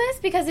studies on this?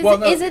 Because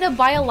is it a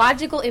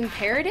biological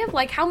imperative?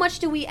 How much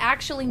do we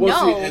actually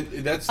know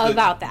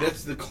about that?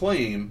 That's the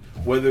claim.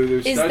 Whether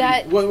there's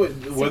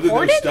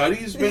there's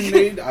studies been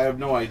made, I have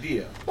no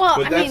idea. Well,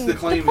 but that's the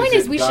claim. The point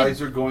is, we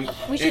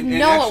should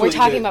know what we're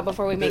talking about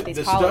before we make these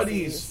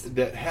policies. The studies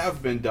that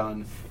have been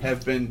done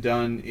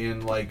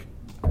in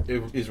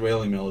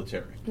Israeli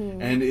military,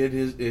 and it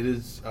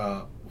is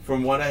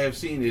from what I have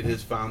seen, it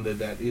has found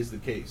that is the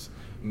case.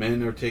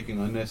 Men are taking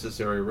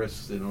unnecessary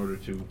risks in order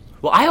to.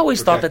 Well, I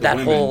always thought that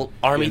whole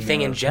army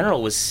thing in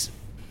general was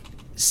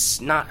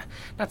not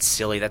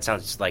silly. That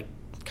sounds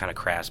kind of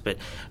crass, but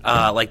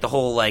the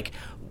whole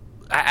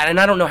and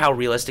I don't know how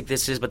realistic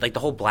this is, but like the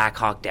whole Black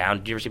Hawk Down.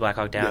 Did you ever see Black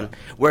Hawk Down?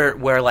 Yeah.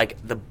 Where like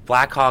the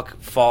Black Hawk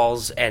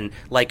falls and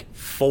like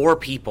 4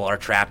 people are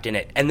trapped in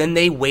it, and then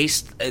they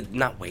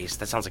not waste.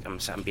 That sounds like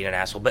I'm being an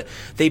asshole, but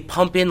they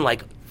pump in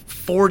like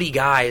 40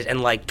 guys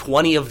and like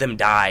 20 of them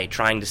die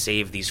trying to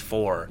save these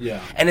 4.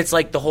 Yeah. And it's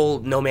like the whole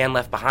No Man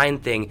Left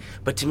Behind thing.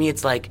 But to me,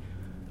 it's like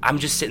I'm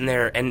just sitting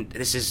there, and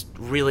this is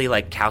really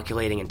like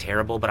calculating and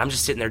terrible, but I'm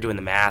just sitting there doing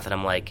the math, and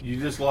I'm like, You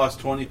just lost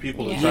 20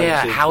 people to try to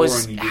yeah, save how 4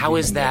 is and you how didn't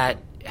is even that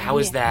make it. how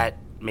is Yeah. that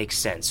makes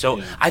sense? So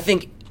Yeah. I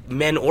think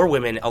men or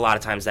women, a lot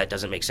of times that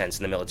doesn't make sense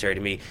in the military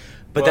to me.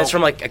 But Well, that's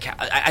from like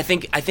I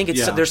think it's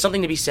Yeah. there's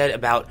something to be said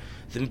about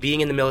them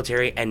being in the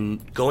military and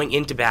going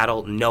into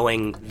battle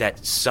knowing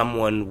that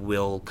someone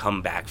will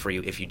come back for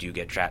you if you do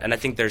get trapped. And I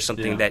think there's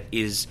something Yeah. that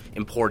is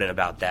important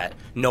about that,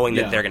 knowing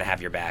Yeah. that they're going to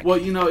have your back. Well,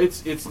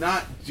 it's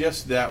not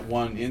just that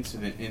one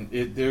incident, and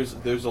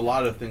there's a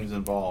lot of things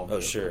involved. Oh,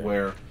 sure.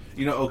 Where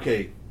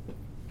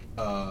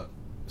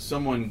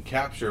someone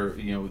capture,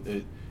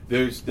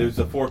 there's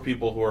the 4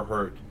 people who are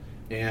hurt,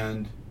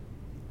 and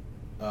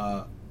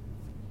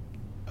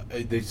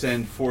they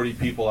send 40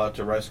 people out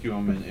to rescue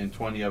them, and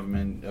 20 of them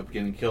end up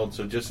getting killed.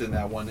 So just in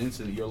that one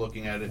incident, you're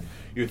looking at it,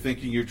 you're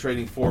thinking you're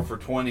trading 4 for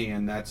 20,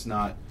 and that's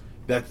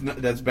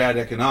bad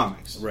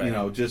economics.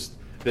 Right. Just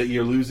that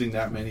you're losing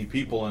that many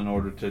people in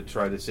order to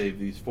try to save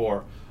these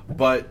 4.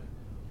 But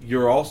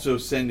you're also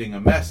sending a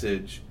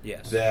message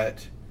Yes.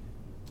 that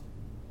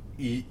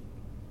the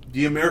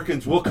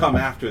Americans will come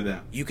after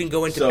them. You can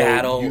go into So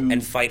battle you-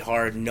 and fight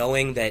hard,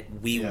 knowing that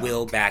we Yeah.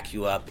 will back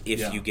you up if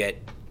Yeah. you get,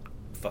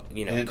 caught.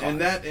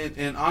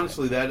 And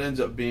honestly, that ends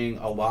up being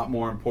a lot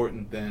more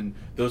important than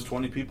those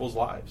 20 people's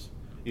lives.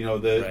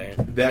 Right.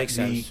 Makes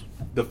sense.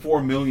 The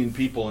 4 million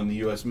people in the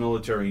U.S.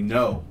 military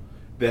know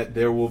that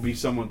there will be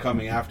someone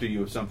coming after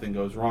you if something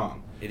goes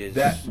wrong. It is.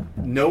 That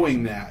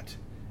knowing that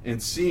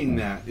and seeing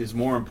that is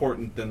more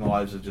important than the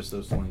lives of just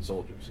those 20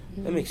 soldiers.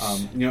 That makes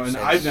And sense.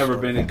 I've never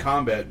been in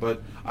combat,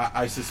 but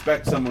I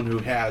suspect someone who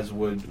has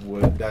would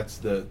that's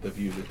the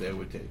view that they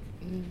would take.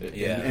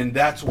 Yeah. And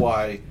that's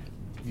why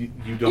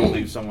you don't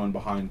leave someone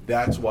behind.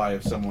 That's why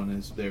if someone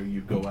is there,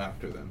 you go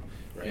after them.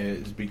 Right.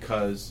 Is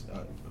because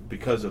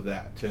of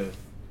that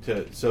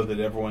so that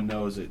everyone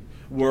knows that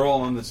we're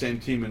all on the same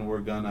team and we're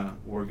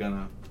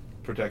gonna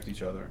protect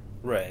each other.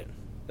 Right.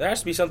 There has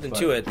to be something But-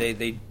 to it.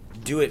 They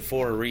do it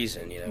for a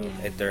reason,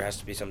 There has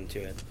to be something to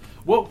it.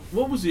 What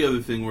was the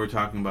other thing we were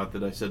talking about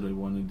that I said we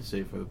wanted to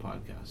say for the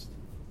podcast?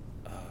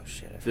 Oh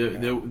shit! I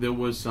forgot. There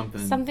was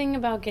something. Something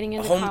about getting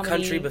into Home comedy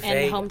country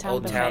buffet, and hometown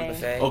old buffet. town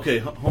buffet. Okay,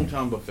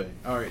 hometown buffet.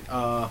 All right.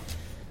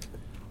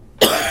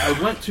 I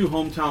went to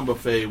hometown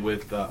buffet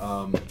with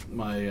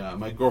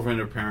my girlfriend,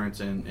 her parents,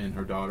 and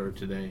her daughter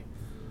today,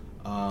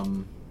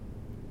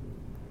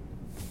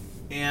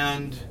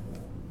 and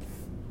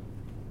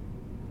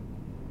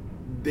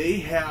they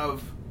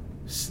have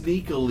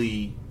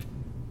sneakily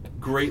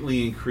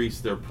greatly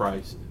increased their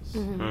prices.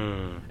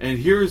 Mm. And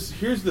here's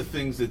the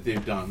things that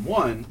they've done.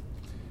 One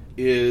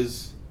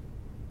is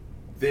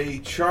they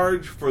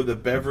charge for the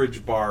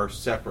beverage bar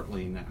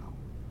separately now.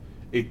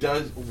 It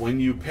does when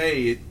you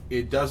pay it.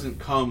 It doesn't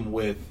come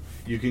with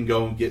you can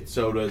go and get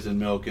sodas and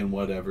milk and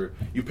whatever.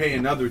 You pay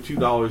another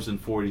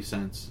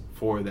 $2.40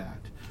 for that.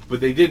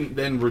 But they didn't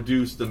then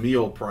reduce the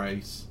meal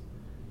price.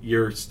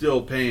 You're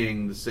still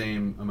paying the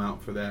same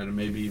amount for that, and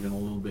maybe even a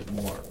little bit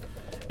more.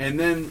 And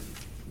then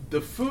the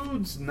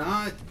food's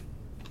not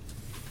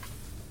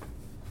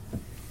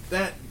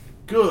that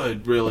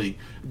good, really.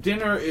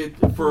 Dinner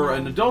for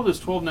an adult is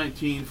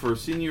 $12.19. For a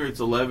senior, it's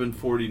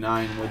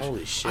 $11.49. Which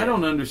Holy shit. I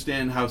don't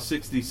understand how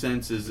 60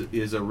 cents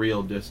is a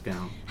real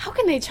discount. How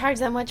can they charge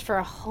that much for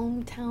a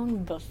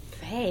hometown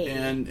buffet?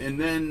 And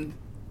then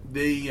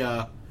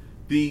the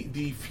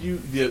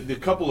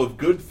couple of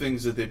good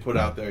things that they put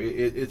out there.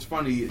 It's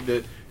funny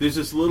that there's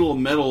this little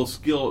metal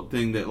skillet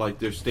thing that like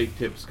their steak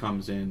tips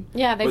comes in.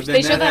 Yeah, they But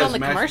then show that has on the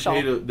mashed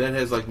commercial. that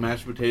has like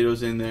mashed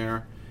potatoes in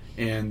there,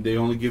 and they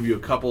only give you a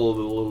couple of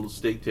the little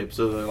steak tips.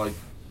 So they're like,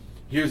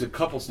 here's a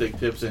couple steak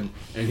tips, and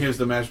here's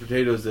the mashed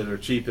potatoes that are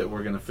cheap that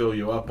we're going to fill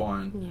you up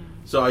on. Yeah.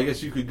 So I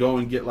guess you could go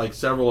and get like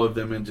several of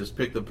them and just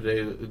pick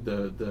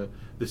the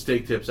the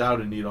steak tips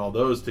out and eat all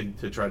those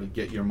to try to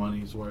get your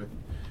money's worth.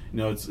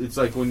 It's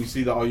like when you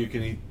see the all you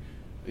can eat,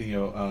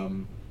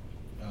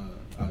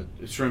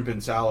 shrimp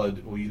and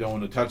salad. Well, you don't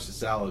want to touch the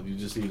salad; you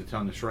just eat a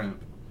ton of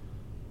shrimp,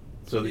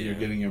 so that you're Yeah.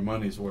 getting your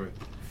money's worth.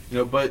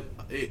 But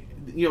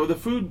the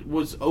food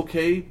was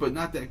okay, but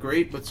not that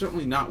great. But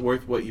certainly not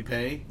worth what you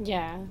pay.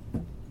 Yeah.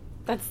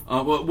 That's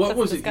What That's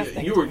was it?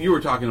 disgusting You to were me. you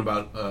were talking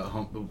about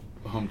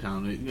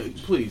hometown.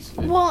 Please.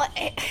 well,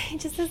 it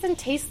just doesn't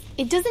taste.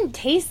 It doesn't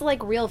taste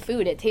like real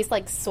food. It tastes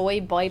like soy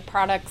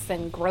byproducts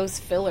and gross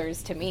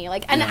fillers to me.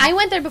 And Yeah. I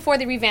went there before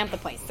they revamped the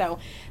place, so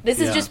this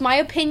is Yeah. just my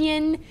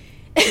opinion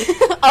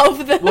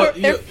of the. Well,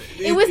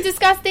 it was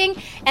disgusting,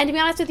 and to be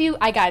honest with you,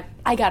 I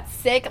got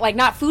sick. Like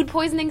not food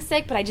poisoning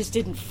sick, but I just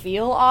didn't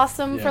feel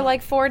awesome for Yeah.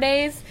 like 4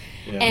 days.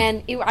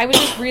 And I was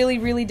just really,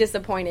 really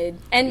disappointed.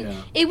 And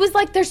it was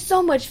like, there's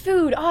so much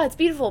food. Oh, it's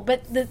beautiful.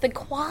 But the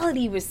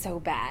quality was so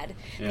bad.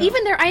 Yeah.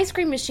 Even their ice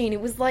cream machine,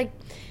 it was like,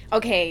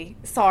 okay,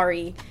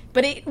 sorry.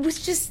 But it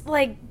was just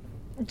like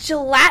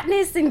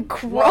gelatinous and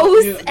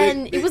gross.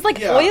 And it was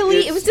like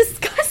oily. It was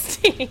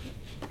disgusting.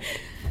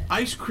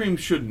 Ice cream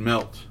should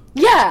melt.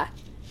 Yeah.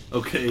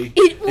 Okay,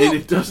 and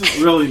it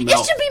doesn't really melt.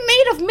 It should be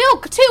made of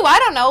milk too. I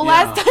don't know.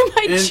 Last time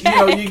I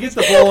checked, you get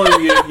the bowl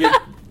and you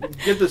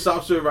get the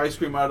soft serve ice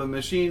cream out of the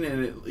machine,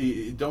 and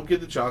you don't get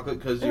the chocolate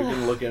because you're going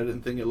to look at it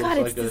and think it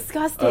looks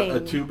like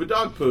a tube of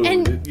dog poo.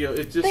 And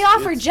it's just, they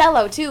offer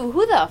Jell-O too.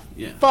 Who the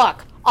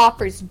fuck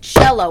offers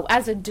Jell-O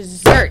as a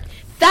dessert?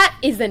 That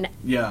is an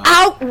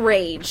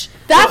outrage.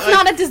 That's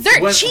not a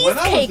dessert.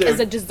 Cheesecake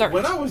is a dessert.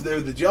 When I was there,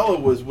 the Jell-O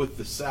was with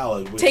the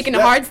salad. Taking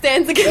a hard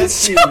stance against That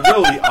seemed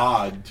really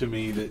odd to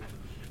me. That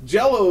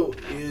Jell-O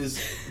is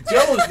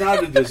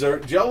not a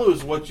dessert. Jell-O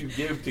is what you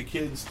give to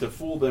kids to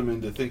fool them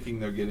into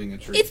thinking they're getting a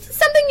treat. It's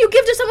something you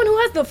give to someone who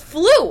has the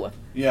flu.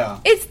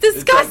 Yeah. It's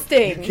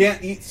disgusting. It's like, you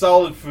can't eat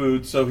solid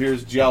food, so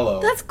here's Jell-O.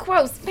 That's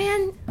gross.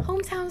 Man,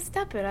 hometown,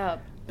 step it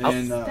up.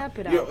 And step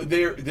it up.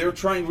 They're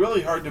trying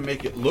really hard to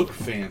make it look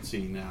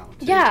fancy now.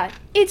 Too. Yeah,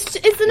 it's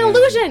an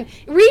illusion.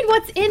 Read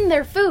what's in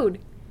their food.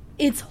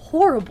 It's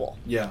horrible.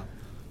 Yeah.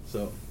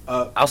 So,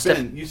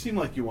 Ben, you seem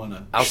like you want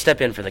to... I'll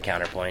step in for the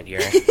counterpoint here.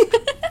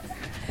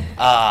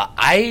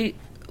 I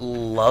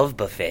love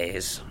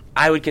buffets.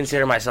 I would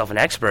consider myself an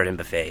expert in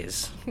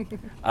buffets. We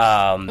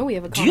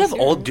have a do you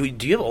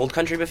have old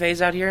country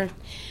buffets out here?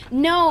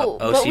 No,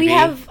 OCB? but we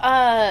have.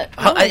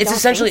 It's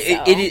essentially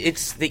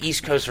it's the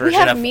East Coast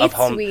version of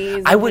home.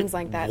 Squeeze I would things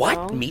like that.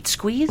 what no? meat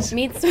squeeze?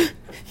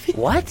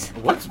 What?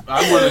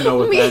 I want to know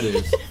what that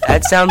is.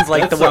 That sounds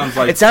like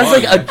it sounds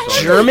like a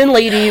German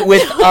lady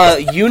with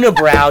a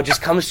unibrow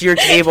just comes to your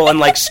table and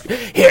like,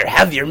 here,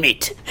 have your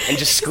meat, and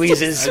just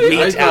squeezes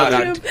meat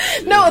out.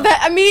 No,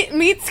 that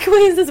meat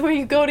squeeze is where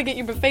you go to get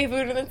your buffet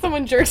food and then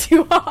someone jerks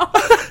you off.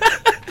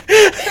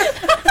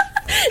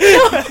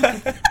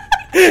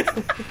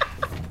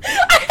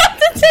 I have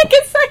to take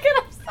a second.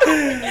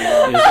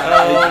 I'm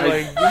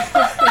sorry.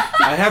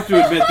 I have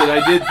to admit that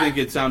I did think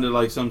it sounded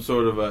like some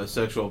sort of a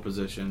sexual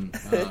position.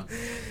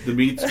 The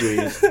meat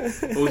squeeze.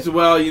 It was,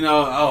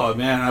 oh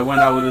man, I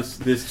went out with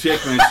this chick,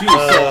 man. She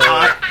was so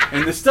hot,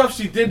 and the stuff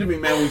she did to me,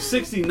 man, was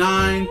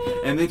 69,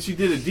 and then she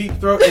did a deep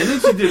throat, and then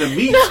she did a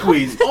meat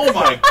squeeze. Oh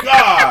my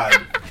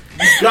god!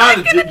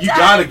 You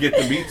gotta get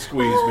the meat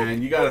squeeze,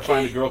 man. You gotta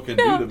find a girl who can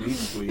do the meat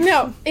squeeze.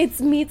 No, it's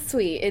meat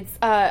sweet. It's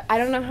I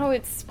don't know how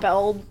it's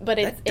spelled, but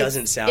it's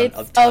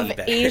a ton of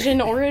better.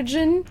 Asian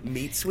origin.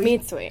 Meat sweet.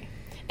 Meat sweet,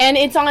 and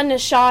it's on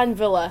Shaw and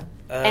Villa,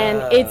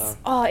 and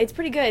it's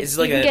pretty good. Is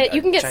it like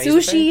you can get Chinese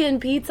sushi buffet?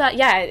 and pizza.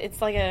 Yeah,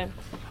 it's like a.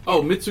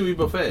 Oh, Mitsui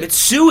Buffet.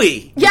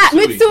 Mitsui. Yeah,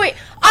 Mitsui.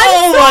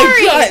 I'm my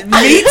sorry. god,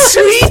 meat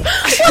sweet.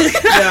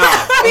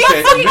 Yeah.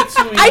 Okay.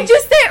 Mitsui. I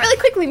just say it really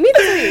quickly.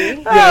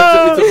 Mitsui.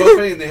 Yeah, it's a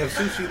buffet, and they have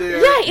sushi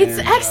there. Yeah, it's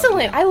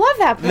excellent. I love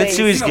that place.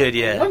 Mitsui's good,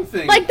 yeah. One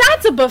thing, Like,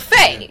 that's a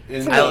buffet.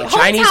 And, to me.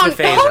 Chinese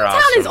buffets are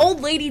Hometown is awesome. old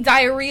lady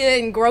diarrhea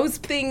and gross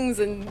things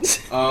and.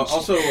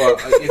 also,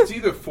 it's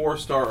either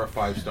 4-star or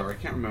 5-star. I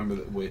can't remember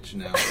which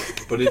now,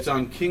 but it's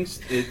on King's.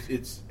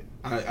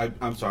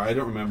 I'm sorry, I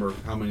don't remember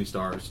how many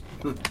stars.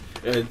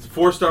 It's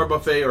 4-star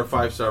buffet or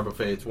 5-star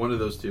buffet. It's one of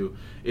those two.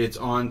 It's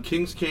on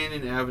Kings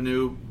Canyon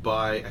Avenue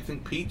by, I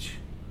think, Peach,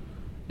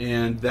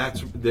 and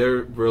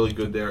they're really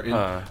good there.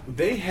 And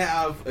they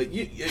have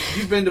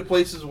you've been to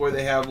places where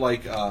they have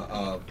like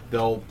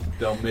they'll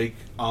make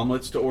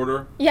omelets to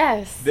order.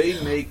 Yes.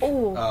 They make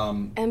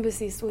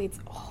Embassy Suites.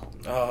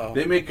 Oh.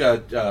 they make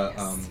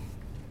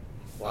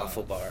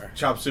Waffle bar.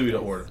 chop suey to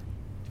order.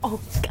 Oh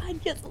God,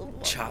 yes.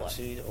 Chop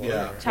suey to order.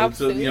 Yeah, Chop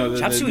suey. the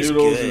Chop suey's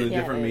noodles good. and the Yeah,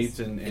 different it is. meats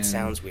and It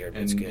sounds weird,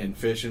 but it's good. And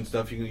fish and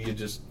stuff. You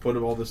just put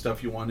all the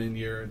stuff you want in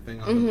your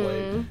thing on the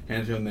plate,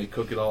 hand it to them, they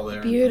cook it all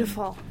there.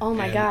 Beautiful. Oh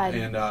my God.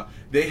 And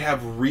they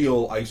have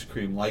real ice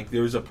cream. Like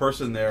there's a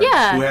person there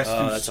Yeah. who has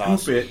Oh, to that's scoop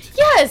awesome. it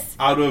Yes.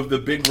 out of the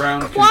big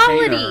round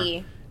Quality.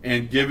 container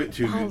and give it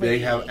to you. They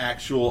have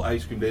actual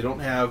ice cream. They don't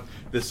have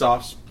the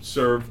soft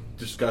serve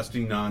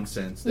disgusting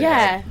nonsense. They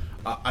have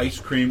ice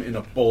cream in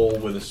a bowl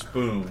with a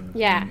spoon.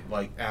 Yeah.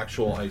 Like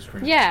actual ice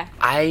cream. Yeah.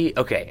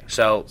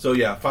 So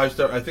yeah,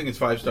 5-star. I think it's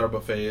 5-star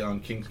buffet on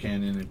Kings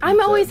Canyon. And I'm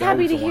pizza. always That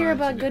happy was to the one hear I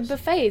about good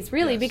suggest. buffets,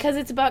 really, Yes. because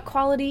it's about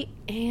quality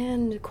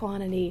and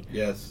quantity.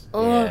 Yes.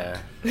 Yeah.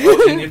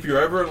 Oh, and if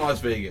you're ever in Las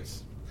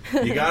Vegas,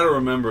 you got to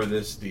remember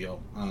this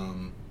deal.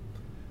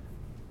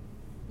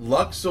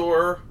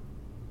 Luxor,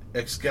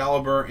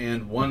 Excalibur,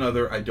 and one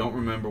other, I don't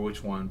remember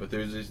which one, but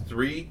there's these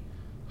 3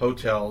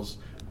 hotels,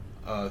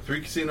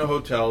 3 casino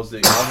hotels.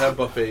 They all have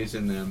buffets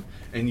in them,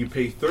 and you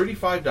pay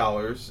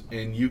 $35,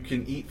 and you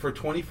can eat for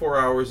 24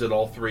 hours at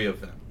all 3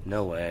 of them.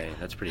 No way.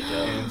 That's pretty dope.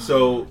 And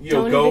so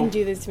Don't go even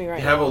do this to me right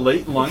have now. a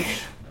late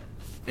lunch,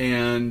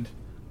 and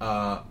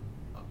at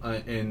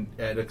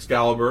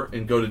Excalibur,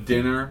 and go to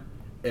dinner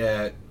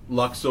at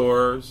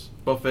Luxor's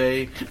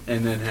buffet,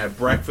 and then have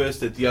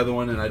breakfast at the other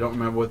one, and I don't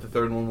remember what the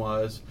third one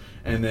was,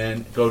 and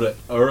then go to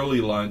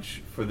early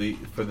lunch for the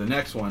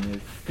next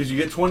one, because you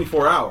get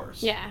 24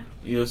 hours. Yeah.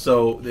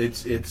 So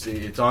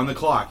it's on the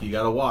clock. You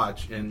got to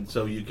watch, and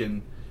so you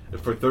can.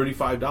 For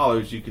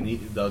 $35, you can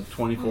eat the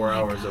 24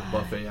 hours of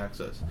buffet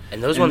access.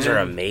 And those ones are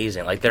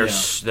amazing. Like they're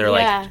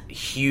like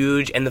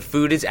huge, and the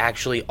food is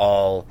actually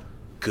all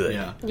good.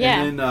 Yeah.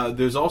 Yeah. And then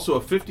there's also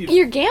a 50.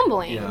 You're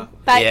gambling, Yeah.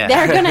 but Yeah.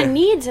 they're gonna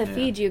need to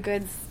feed you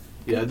good.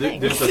 Yeah,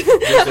 good there's a things.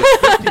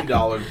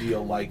 $50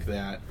 deal like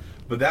that,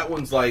 but that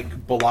one's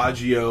like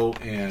Bellagio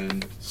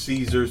and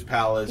Caesar's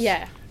Palace.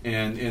 Yeah.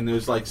 And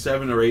there's like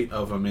 7 or 8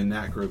 of them in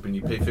that group, and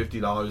you pay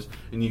 $50,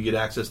 and you get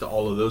access to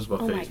all of those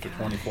buffets for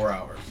 24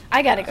 hours.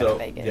 I gotta go So to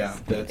Vegas. yeah, I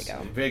gotta that's go.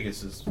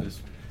 Vegas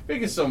is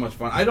Vegas is so much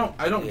fun. I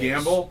don't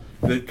gamble.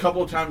 The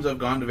couple of times I've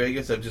gone to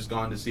Vegas, I've just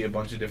gone to see a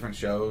bunch of different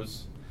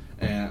shows,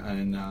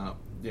 and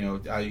you know,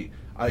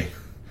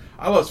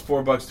 I lost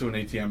 $4 to an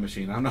ATM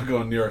machine. I'm not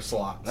going near a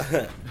slot.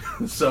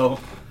 So,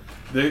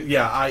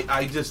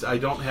 I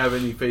don't have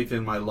any faith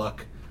in my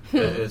luck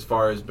as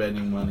far as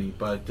betting money.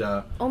 But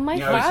my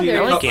I've seen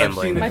father. I've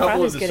seen a My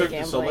couple of father's the good Cirque at du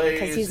gambling Soleils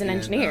because he's an and,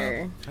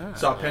 engineer.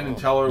 saw Penn and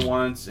Teller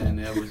once, and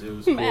it was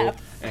cool.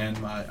 Math.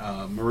 And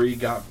my Marie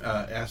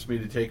asked me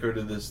to take her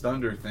to this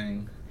Thunder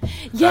thing.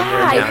 Yeah,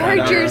 I Thunder heard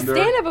Down your Under.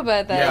 stand up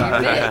about that. Yeah,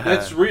 You're big.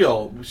 that's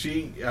real.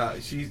 She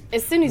As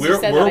soon as you we're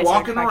said that, I we're started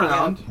walking cracking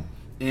around, up.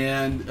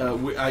 and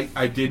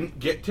I didn't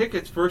get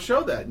tickets for a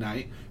show that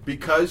night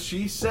because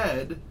she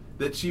said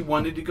that she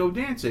wanted to go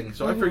dancing.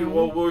 So I figured,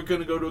 well, we're going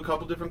to go to a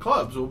couple different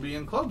clubs. We'll be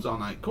in clubs all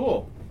night.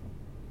 Cool.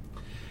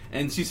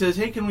 And she says,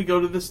 hey, can we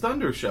go to this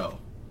Thunder show?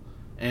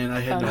 And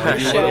I had no Thunder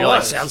idea show. what it Yo, that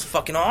was. sounds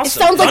fucking It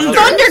awesome. sounds like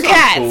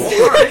Thundercats.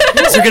 Cool. All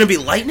right. Is there gonna be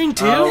lightning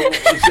too?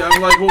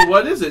 I'm like, well,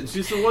 what is it?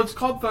 She said, well, it's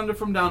called Thunder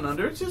from Down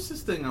Under. It's just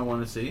this thing I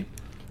want to see.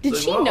 Did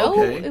Like, she well, know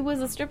okay. it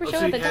was a stripper Well, show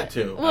she at the had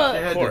time? to. Well, I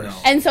had to course.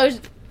 know. and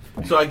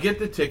So I get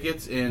the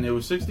tickets, and it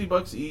was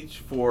 $60 each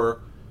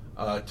for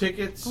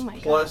tickets Oh my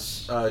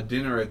plus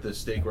dinner at the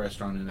steak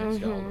restaurant in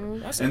Excalibur.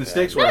 That's And not the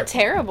steaks were not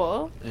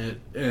terrible.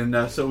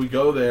 and so we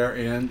go there,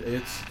 and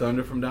it's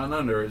Thunder from Down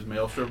Under as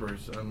male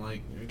strippers. I'm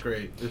like,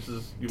 great. This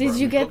is. Did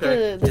you get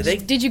okay.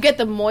 Did you get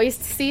the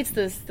moist seats,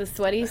 the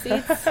sweaty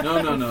seats?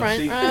 No. front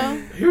See, row?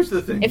 here's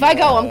the thing. If I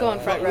go, I'm going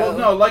front row. Well,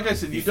 no, like I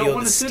said, you feel don't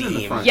want the to sit in the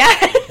steam. front.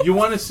 Yeah. You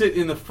want to sit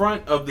in the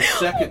front of the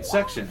second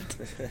section,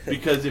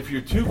 because if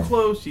you're too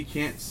close, you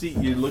can't see.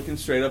 You're looking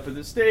straight up at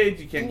the stage.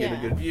 You can't get a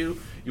Yeah. good view.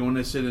 You want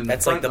to sit in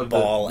That's the like front the of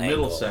ball the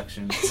middle angle.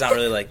 section. It's not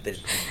really like the.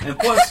 And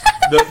plus,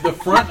 the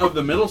front of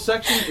the middle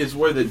section is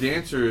where the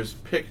dancers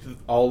picked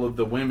all of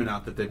the women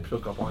out that they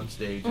took up on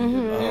stage. And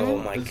did the Oh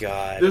dance. my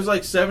god. There's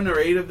like 7 or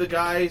 8 of the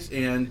guys,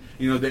 and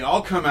they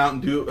all come out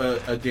and do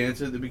a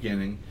dance at the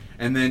beginning,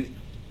 and then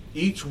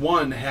each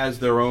one has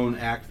their own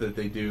act that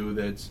they do.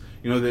 That's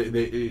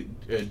they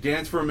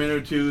dance for a minute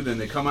or two, then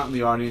they come out in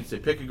the audience, they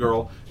pick a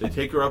girl, they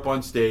take her up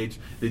on stage,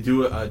 they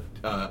do a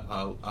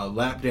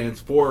lap dance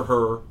for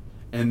her,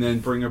 and then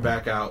bring her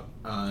back out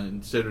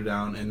and sit her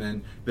down, and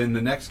then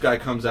the next guy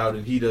comes out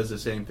and he does the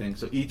same thing.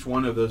 So each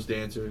one of those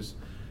dancers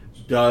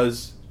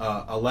does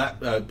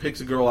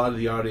picks a girl out of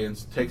the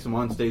audience, takes them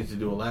on stage to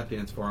do a lap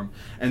dance for him,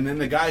 and then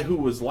the guy who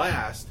was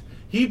last,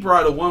 he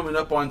brought a woman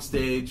up on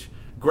stage,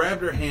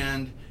 grabbed her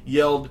hand,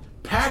 yelled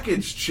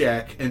 "package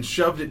check," and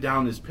shoved it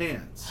down his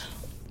pants.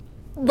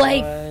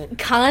 Like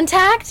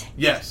contact?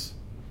 Yes,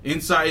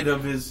 inside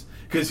of his,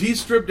 because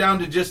he's stripped down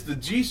to just the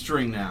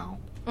G-string now,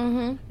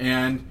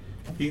 and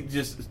he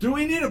just, do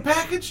we need a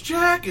package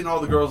check? And all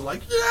the girls are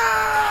like,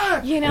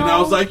 yeah! You know, and I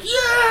was like,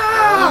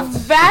 yeah!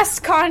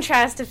 Vast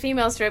contrast to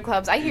female strip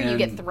clubs. I hear you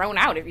get And- thrown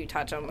out if you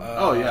touch them.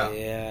 Oh, yeah.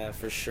 Yeah,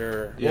 for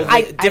sure. Yeah. Well,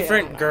 I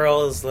different don't know.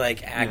 girls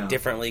like act Yeah.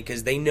 differently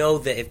because they know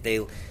that if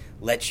they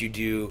let you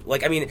do,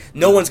 like, I mean,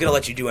 no one's gonna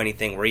let you do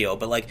anything real,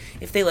 but like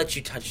if they let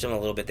you touch them a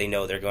little bit, they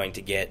know they're going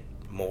to get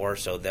more,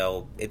 so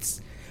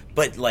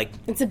but like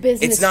It's a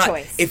business it's not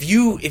choice. if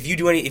you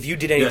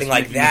did anything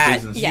like making it that,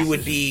 business. you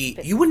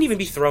Yes. you wouldn't even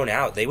be thrown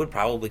out. They would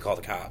probably call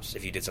the cops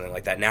if you did something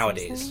like that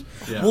nowadays.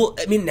 Yeah. Well,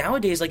 I mean,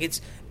 nowadays, like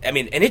and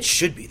it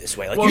should be this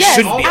way. Like Well, you Yes,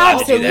 shouldn't be allowed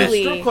to do that.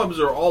 absolutely. The strip clubs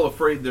are all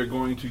afraid they're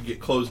going to get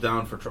closed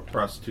down for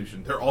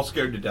prostitution. They're all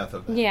scared to death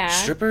of it. Yeah.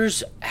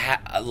 Strippers,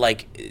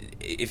 like,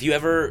 if you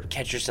ever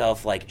catch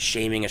yourself like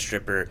shaming a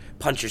stripper,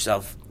 punch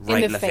yourself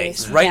right in the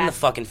face, right in Yeah. the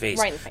fucking face.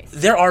 Right in the face.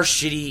 There are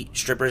shitty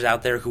strippers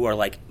out there who are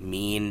like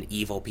mean,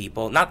 evil people.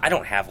 I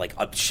don't have like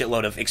a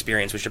shitload of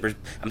experience with strippers.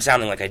 I'm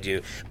sounding like I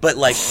do, but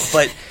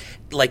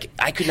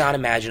I could not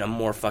imagine a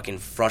more fucking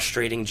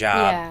frustrating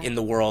job Yeah. in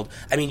the world.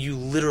 I mean, you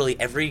literally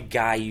every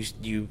guy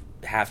you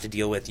have to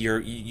deal with, you're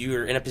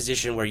in a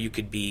position where you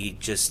could be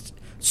just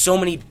so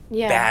many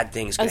Yeah. bad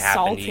things could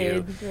happen to you,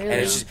 Assaulted, really.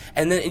 and it's just,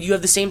 and then you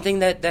have the same thing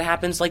that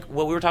happens like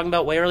what we were talking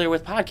about way earlier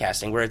with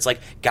podcasting, where it's like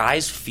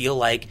guys feel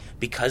like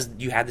because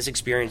you had this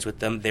experience with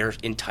them, they're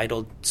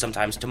entitled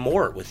sometimes to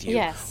more with you,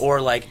 Yes. or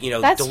like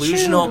That's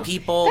delusional true.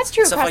 people. That's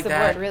true stuff across like the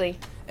that. board, really.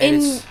 And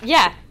it's-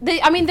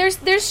 There's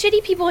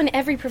shitty people in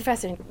every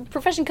profession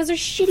because there's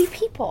shitty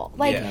people.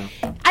 Like,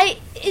 Yeah. I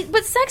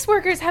But sex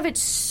workers have it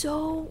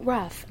so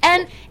rough,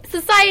 and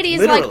society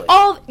is Literally.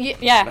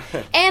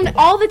 like and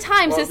all the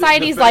time Well,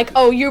 society's the like, fact-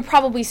 oh, you're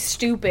probably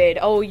stupid.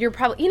 Oh, you're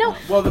probably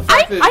Well, the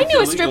fact that I it's knew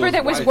a illegal stripper is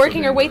that why was it's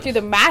working so her way through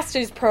dangerous. the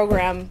master's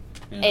program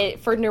Yeah.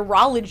 for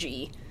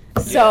neurology.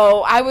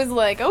 So I was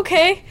like,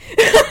 okay,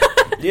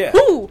 Yeah.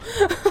 Ooh.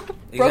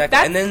 Exactly.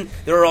 And then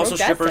there are also broke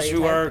that strippers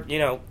who are,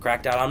 stereotype.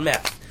 cracked out on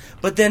meth.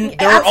 But then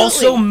there are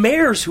also absolutely.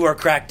 mayors who are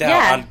cracked out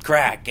Yeah. on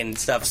crack and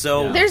stuff.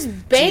 So There's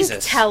bank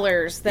Jesus.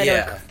 tellers that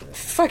Yeah. are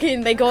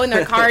fucking. They go in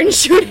their car and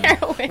shoot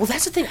heroin. Well,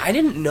 that's the thing. I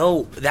didn't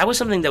know. That was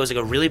something that was like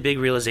a really big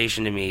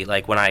realization to me.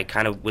 Like when I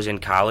kind of was in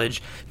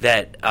college,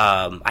 that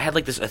I had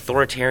like this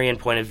authoritarian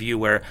point of view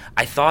where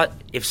I thought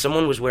if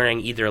someone was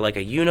wearing either like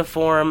a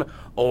uniform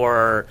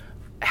or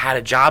had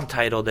a job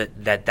title,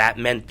 that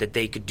meant that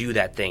they could do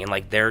that thing, and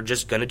like they're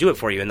just gonna do it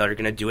for you, and they're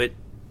gonna do it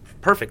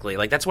perfectly.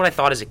 Like that's what I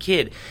thought as a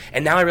kid,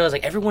 and now I realize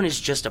like everyone is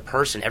just a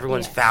person.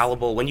 Everyone's Yes.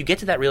 fallible. When you get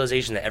to that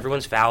realization that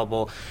everyone's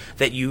fallible,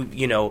 that you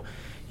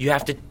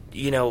have to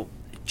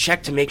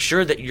check to make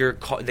sure that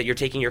you're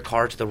taking your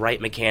car to the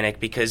right mechanic,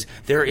 because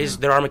there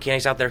are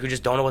mechanics out there who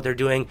just don't know what they're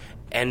doing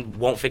and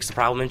won't fix the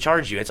problem and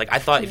charge you. It's like I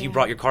thought if you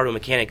brought your car to a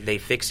mechanic, they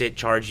fix it,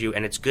 charge you,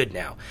 and it's good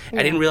now.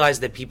 I didn't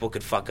realize that people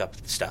could fuck up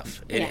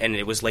stuff, and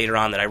it was later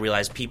on that I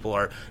realized people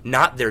are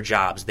not their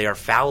jobs; they are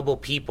fallible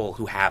people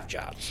who have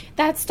jobs.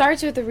 That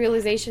starts with the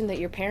realization that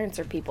your parents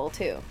are people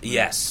too.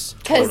 Yes,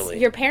 Because totally.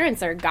 your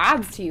parents are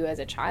gods to you as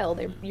a child.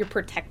 They're your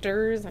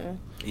protectors. And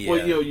Yeah.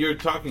 Well, you're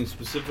talking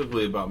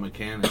specifically about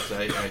mechanics.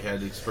 I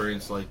had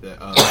experience like that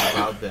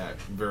about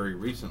that very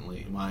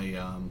recently.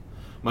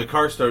 My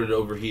car started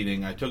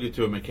overheating. I took it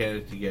to a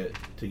mechanic to get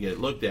it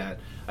looked at.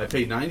 I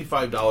paid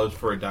 $95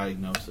 for a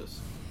diagnosis,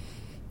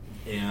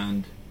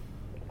 and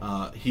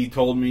he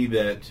told me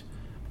that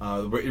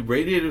the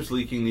radiator's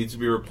leaking, needs to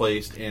be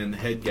replaced, and the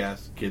head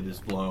gasket is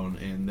blown,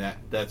 and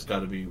that's got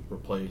to be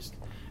replaced.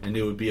 And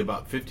it would be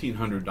about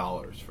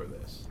 $1,500 for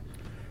this.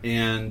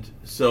 And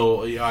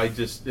so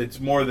it's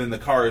more than the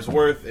car is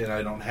worth, and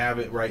I don't have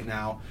it right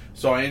now.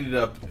 So I ended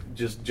up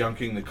just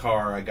junking the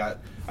car.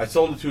 I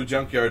sold it to a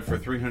junkyard for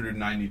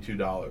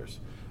 $392.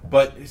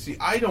 But see,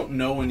 I don't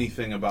know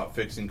anything about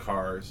fixing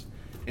cars,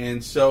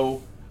 and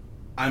so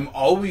I'm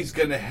always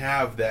going to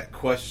have that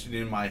question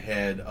in my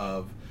head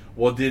of,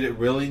 well, did it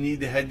really need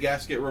the head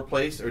gasket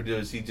replaced, or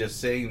is he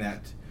just saying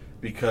that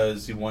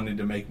because he wanted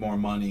to make more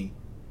money?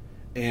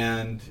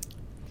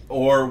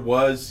 Or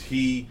was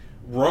he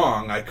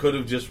wrong? I could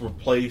have just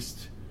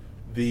replaced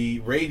the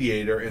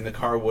radiator and the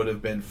car would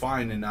have been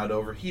fine and not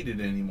overheated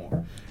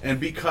anymore. And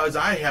because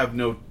I have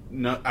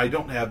I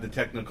don't have the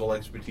technical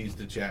expertise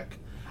to check,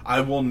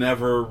 I will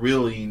never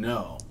really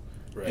know.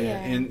 Right. Yeah.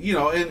 And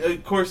and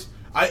of course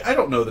I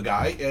don't know the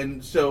guy,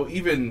 and so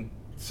even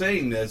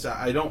saying this,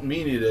 I don't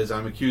mean it as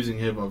I'm accusing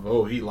him of,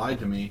 oh, he lied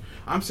to me.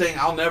 I'm saying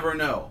I'll never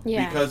know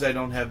because I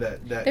don't have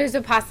that there's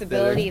a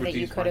possibility that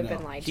you expertise could have by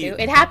been now. lied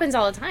to. It happens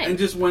all the time. And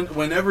just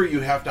whenever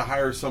you have to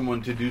hire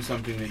someone to do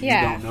something that you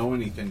don't know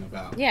anything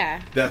about,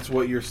 that's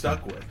what you're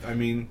stuck with. I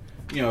mean,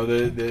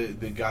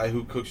 the guy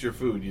who cooks your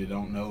food, you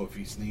don't know if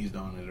he sneezed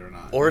on it or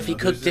not. Or if he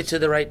cooked it to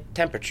the right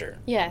temperature.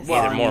 Yes.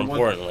 Well, Either more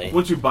importantly.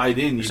 Once you bite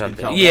in, you can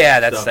tell. Yeah,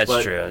 that that's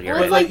stuff. true. You're Well,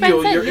 right. it's like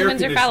Ben said, your air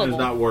humans are conditioner's fallible.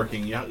 not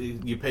working.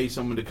 You pay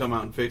someone to come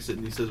out and fix it,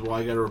 and he says, "Well,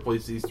 I got to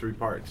replace these 3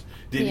 parts."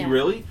 Did Yeah. you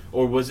really,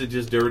 or was it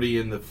just dirty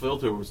and the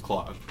filter was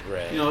clogged?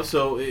 Right.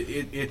 So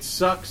it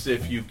sucks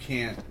if you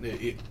can't.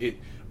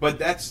 But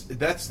that's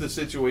the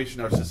situation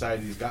our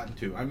society's gotten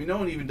to. I mean, no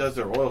one even does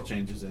their oil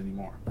changes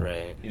anymore.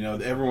 Right.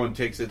 Everyone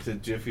takes it to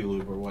Jiffy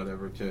Lube or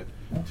whatever to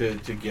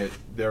get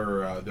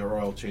their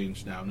oil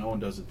changed now. No one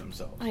does it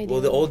themselves. I do.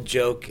 Well, the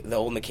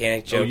old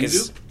mechanic joke you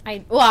is... do?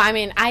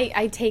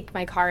 I take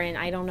my car in.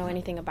 I don't know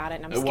anything about it,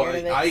 and I'm scared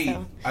of it.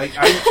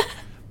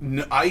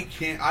 I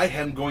can't. I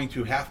am going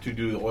to have to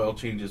do the oil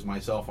changes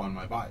myself on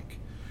my bike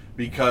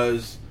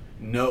because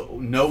no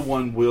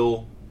one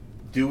will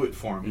do it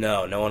for me.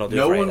 No one will do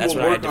No it for you. one That's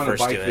will when I work had to on a first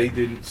bike do they it.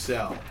 didn't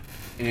sell.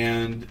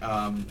 And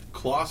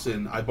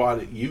Clausen, I bought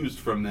it used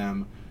from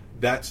them.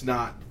 That's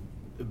not.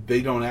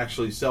 They don't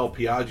actually sell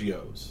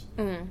Piaggios.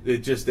 It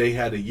just they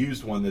had a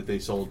used one that they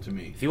sold to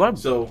me. If you want,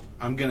 so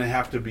I'm gonna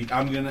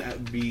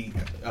be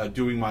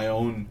doing my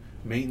own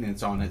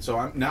maintenance on it. So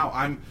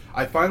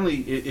I finally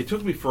it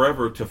took me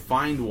forever to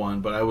find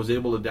one, but I was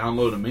able to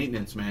download a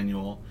maintenance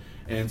manual.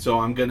 And so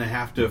I'm going to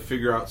have to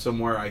figure out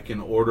somewhere I can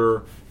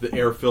order the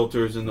air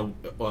filters and the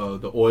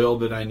oil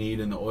that I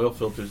need and the oil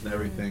filters and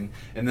everything.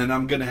 And then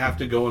I'm going to have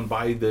to go and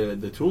buy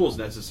the tools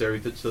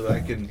necessary so that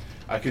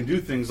I can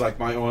do things like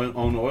my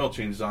own oil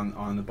changes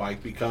on the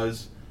bike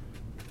because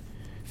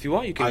if you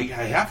want, you can. I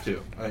have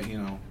to. If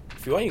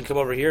you want, you can come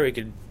over here. We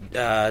could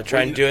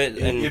try and do it.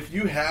 And if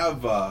you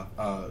have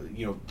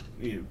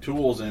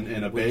tools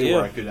in a bay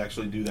where I could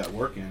actually do that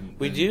work in.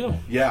 We do.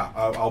 Yeah,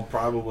 I'll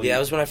probably. Yeah, that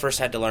was when I first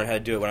had to learn how to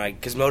do it.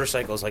 Because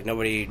motorcycles, like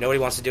nobody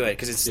wants to do it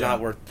because it's not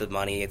worth the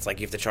money. It's like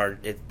you have to charge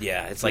it.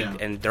 Yeah, it's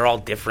like and they're all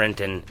different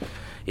and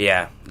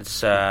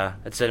it's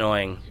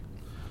annoying.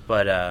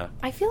 But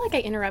I feel like I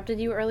interrupted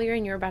you earlier,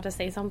 and you were about to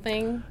say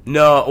something.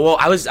 no, well,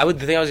 the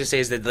thing I was gonna say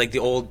is that like the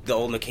old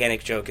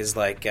mechanic joke is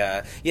like,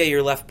 yeah,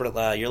 your left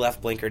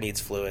blinker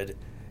needs fluid,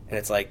 and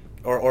it's like,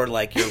 or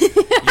like your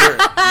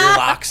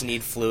locks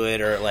need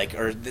fluid, or like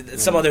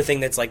some other thing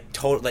that's like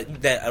total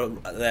like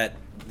that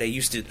they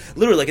used to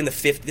literally like in the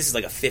 50s. This is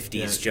like a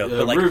 50s joke,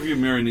 but like rear view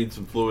mirror needs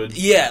some fluid.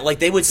 Yeah, like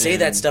they would say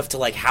that stuff to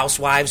like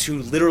housewives who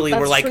literally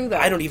were like, true, though.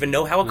 I don't even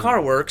know how a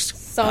car works.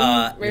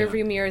 Some rear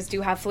view mirrors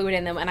do have fluid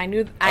in them, and I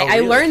knew I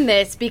really? learned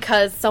this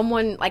because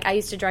someone, like, I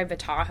used to drive the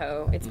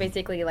Tahoe. It's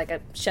basically like a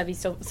Chevy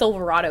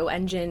Silverado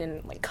engine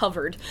and like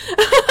covered,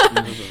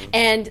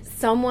 and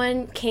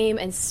someone came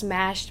and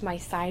smashed my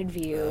side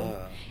view,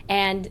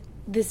 and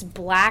this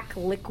black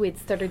liquid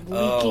started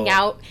leaking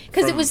out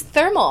because it was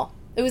thermal.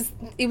 It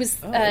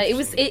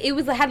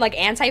had like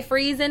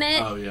antifreeze in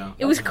it. Oh yeah,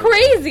 It was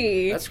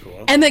crazy. That's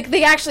cool. And like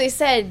they actually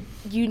said,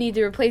 you need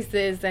to replace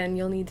this, and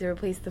you'll need to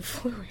replace the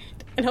fluid.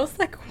 And I was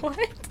like, what?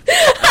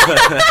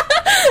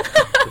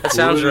 That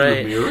sounds Fluid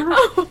in right. the mirror?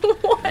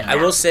 I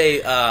will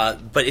say,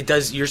 but it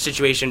does your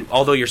situation.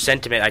 Although your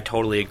sentiment, I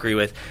totally agree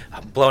with.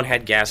 Blown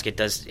head gasket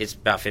it's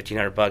about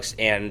 $1,500,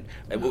 and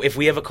if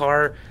we have a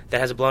car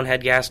that has a blown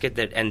head gasket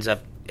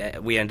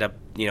that we end up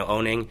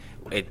owning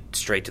it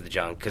straight to the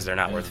junk because they're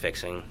not worth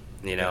fixing.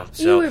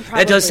 So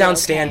that does sound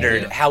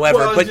standard. Yeah. However,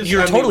 Well, but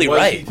you're totally was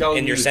he right telling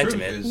in you your the truth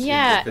sentiment. is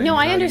Yeah, the thing, no,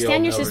 I you'll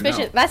understand your never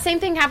suspicion. know. That same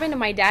thing happened to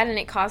my dad, and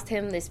it cost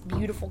him this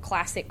beautiful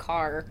classic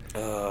car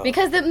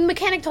because the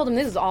mechanic told him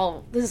this is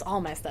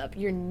all messed up.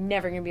 You're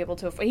never gonna be able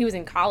to afford. He was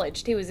in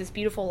college too. It was this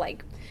beautiful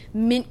like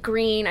mint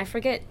green. I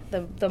forget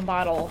the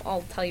model.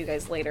 I'll tell you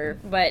guys later.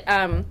 But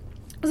it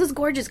was this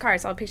gorgeous car. I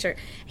saw a picture.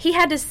 He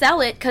had to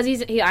sell it because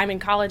I'm in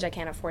college. I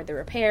can't afford the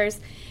repairs.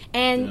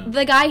 And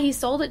the guy he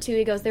sold it to,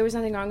 he goes, there was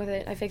nothing wrong with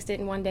it. I fixed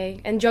it in one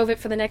day and drove it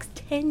for the next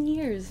 10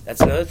 years.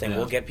 That's another thing. Yeah.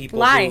 We'll get people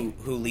Lie.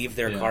 who leave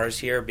their cars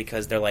here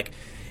because they're like,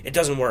 it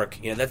doesn't work.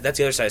 That's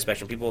the other side of the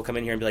spectrum. People will come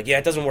in here and be like, yeah,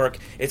 it doesn't work.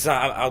 It's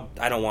not.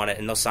 I don't want it,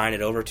 and they'll sign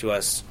it over to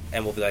us,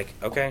 and we'll be like,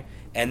 okay,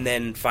 and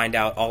then find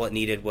out all it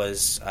needed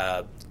was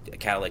a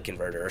catalytic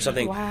converter or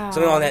something,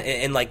 something on that,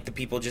 and like the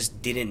people just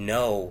didn't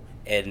know.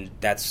 And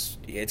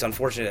it's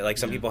unfortunate. Like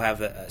some people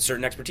have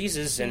certain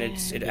expertises, and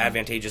it's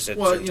advantageous at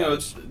certain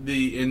times.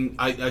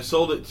 I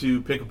sold it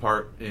to Pick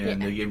Apart,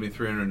 and they gave me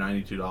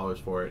 $392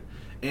 for it.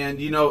 And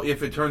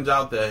if it turns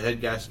out the head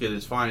gasket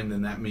is fine,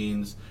 then that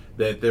means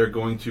that they're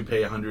going to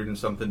pay $100 and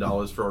something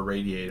for a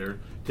radiator,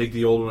 take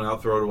the old one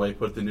out, throw it away,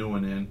 put the new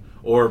one in,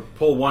 or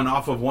pull one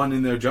off of one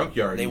in their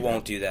junkyard. They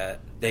won't do that.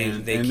 They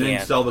and can't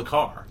then sell the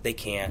car. They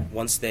can't.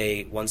 Once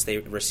they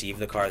receive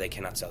the car, they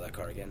cannot sell that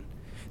car again.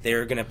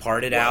 They're going to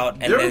part it out.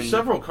 And there then, are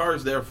several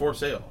cars there for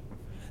sale.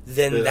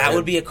 Then that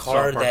would be a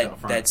car parked out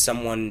front. that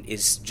someone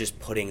is just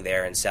putting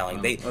there and selling.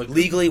 Okay.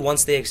 Legally,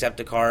 once they accept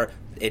a car,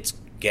 it's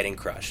getting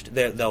crushed.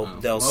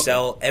 They'll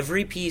sell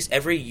every piece,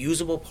 every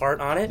usable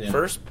part on it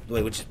first,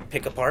 which is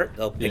pick apart.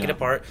 They'll pick it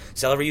apart,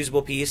 sell every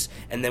usable piece,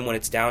 and then when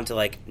it's down to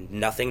like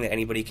nothing that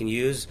anybody can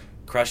use,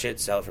 crush it,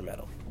 sell it for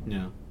metal.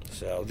 Yeah.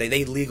 So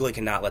they legally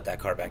cannot let that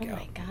car back out. Oh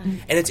my God.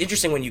 And it's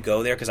interesting when you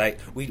go there because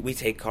we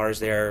take cars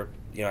there,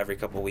 every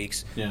couple of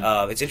weeks.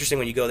 Yeah. It's interesting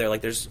when you go there.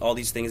 Like there's all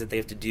these things that they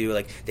have to do.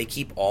 Like they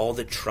keep all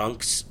the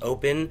trunks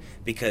open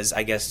because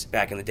I guess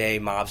back in the day,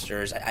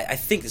 mobsters. I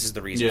think this is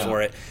the reason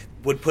for it.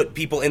 Would put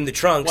people in the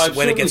trunks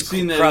when it gets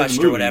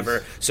crushed or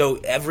whatever. So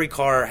every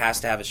car has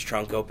to have its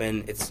trunk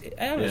open. It's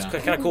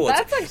kind of cool.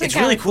 That's actually it's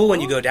really kinda cool when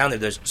you cool. go down there.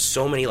 There's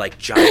so many like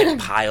giant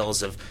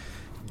piles of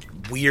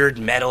weird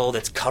metal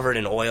that's covered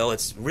in oil.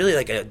 It's really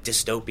like a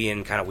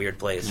dystopian kind of weird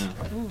place.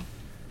 Yeah.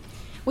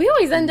 We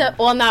always end up,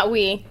 well, not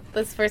we.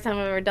 This is the first time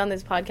I've ever done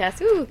this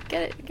podcast. Ooh,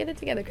 get it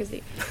together,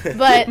 Chrissy.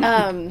 But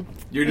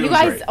You're doing you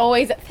guys great.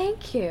 always,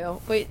 thank you.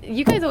 But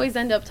you guys always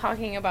end up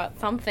talking about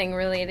something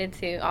related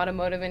to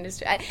automotive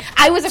industry.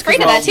 I was afraid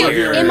of that too.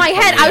 weird. In my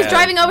head, I was Yeah.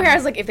 driving over here. I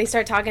was like, if they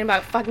start talking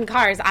about fucking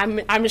cars, I'm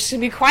just gonna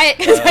be quiet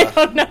because I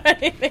don't know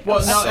anything. Well,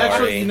 no, Sorry.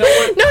 actually, you know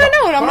what? No,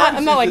 I'm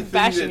Cars not like is a thing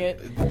bashing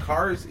that-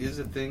 Cars is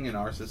a thing in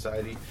our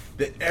society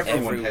that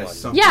everyone has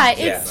something Yeah, to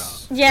say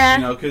it's about.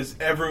 yeah. Because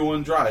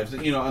everyone drives.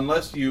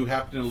 Unless you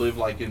happen to live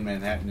like in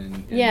Manhattan.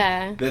 And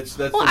Yeah. That's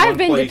Well, the I've one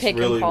been to place Pick and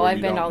really Pull. where I've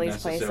you been to don't all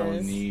these necessarily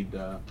places. need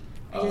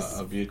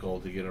just- a vehicle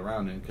to get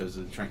around in because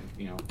the train.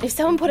 If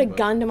someone put a but-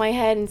 gun to my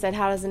head and said,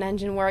 "How does an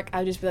engine work?" I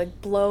would just be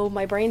like, "Blow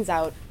my brains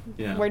out.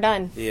 Yeah. We're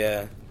done."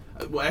 Yeah.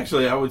 Well,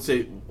 actually, I would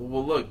say,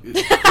 well, look, this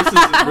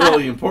isn't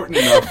really important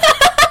enough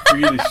for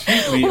you to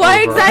shoot me.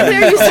 Why over. exactly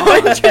are you so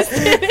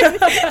interested in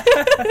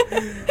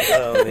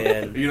Oh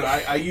man.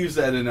 I use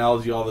that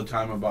analogy all the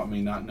time about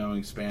me not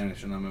knowing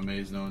Spanish, and I'm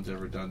amazed no one's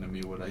ever done to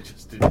me what I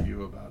just did to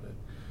you about it.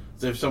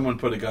 So if someone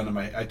put a gun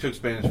to I took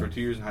Spanish for 2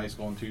 years in high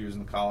school and 2 years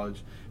in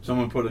college. If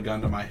someone put a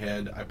gun to my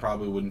head, I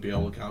probably wouldn't be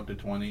able to count to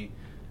 20.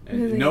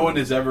 And no one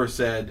has ever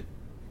said.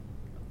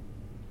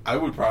 I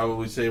would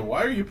probably say,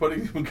 "Why are you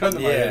putting a gun to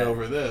my head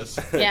over this?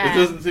 Yeah. It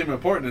doesn't seem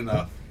important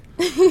enough."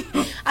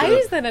 I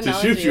use that analogy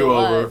to shoot you a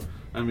lot. over.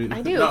 I mean,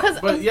 I do no,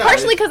 because but yeah,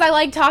 partially because I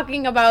like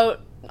talking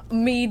about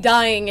me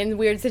dying in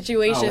weird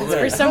situations Oh, right.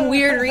 for some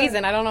weird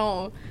reason. I don't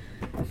know.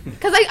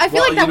 Because I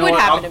feel like that you know would what?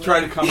 happen I'll to me. try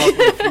to come up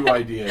with a few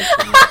ideas.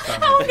 For next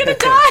time. I'm gonna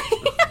die.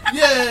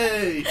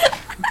 Yay!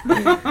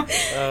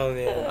 Oh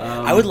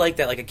man, I would like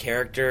that, like a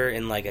character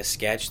in like a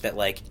sketch that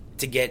like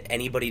to get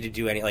anybody to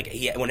do any like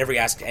whenever he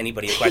asks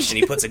anybody a question,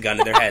 he puts a gun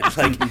to their head.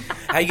 Like,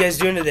 how you guys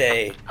doing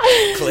today?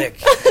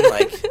 Click. And,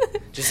 like,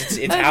 just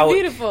it's That's how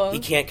beautiful. he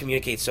can't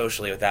communicate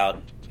socially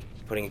without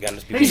putting a gun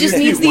to Hey, people's He just head.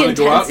 needs you the wanna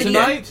go out intensity.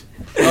 tonight?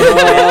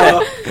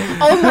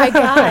 Oh my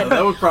god.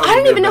 That would probably I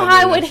don't be a even know better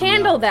how I would reaction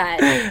handle now.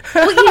 that.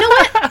 Well, you know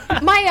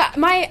what?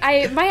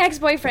 My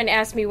ex-boyfriend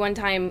asked me one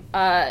time,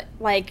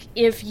 like,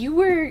 if you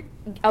were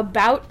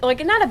about,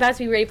 like, not about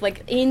to be raped,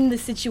 like, in the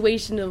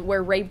situation of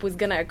where rape was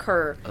gonna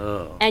occur,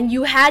 Oh. and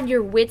you had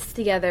your wits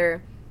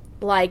together,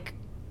 like,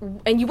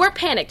 and you weren't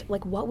panicked,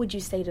 like, what would you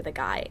say to the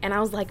guy? And I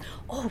was like,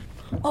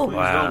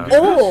 Wow.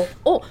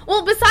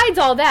 well, besides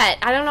all that,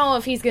 I don't know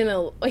if he's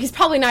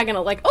probably not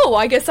gonna, like,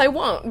 I guess I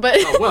won't, but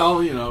Oh,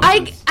 well, you know. I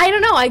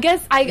don't know, I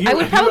guess I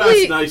would You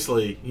probably, asked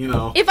nicely, you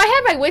know. if I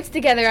had my wits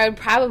together, I would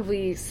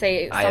probably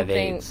say I have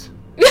something. AIDS.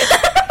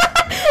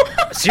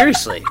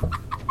 Seriously.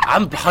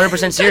 I'm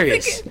 100%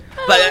 serious.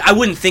 But I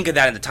wouldn't think of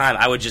that at the time.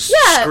 I would just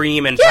Yeah,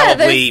 scream and yeah,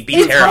 probably that's- be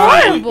it's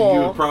terrified. horrible. You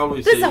would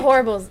probably This is say- a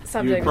horrible You subject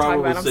would to talk probably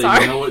about. I'm say,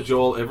 sorry. you know what,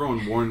 Joel?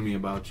 Everyone warned me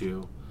about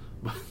you.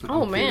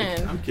 Oh, I'm man.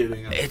 kidding. I'm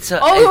kidding. It's a.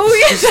 Oh,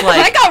 it's just like,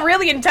 that got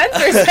really intense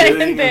for a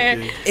second there.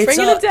 Okay.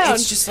 Bringing it down.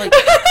 It's just like,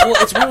 well,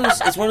 it's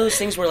one of those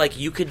things where like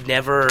you could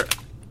never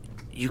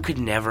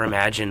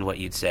imagine what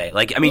you'd say.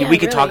 Like, I mean, Yeah, we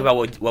could talk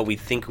really. about what we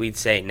think we'd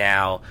say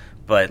now,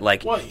 but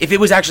like, Well, if it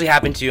was actually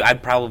happened to you,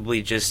 I'd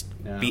probably just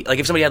Yeah. be like,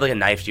 if somebody had like a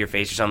knife to your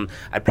face or something,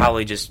 I'd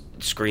probably just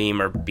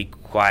scream or be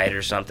quiet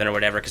or something or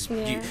whatever, because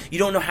Yeah. you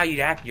don't know how you'd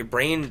act. Your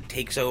brain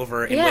takes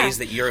over in Yeah. ways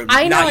that you're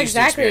I know not used to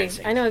exactly.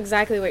 experiencing. I know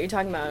exactly what you're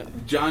talking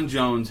about. John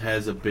Jones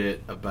has a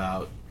bit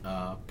about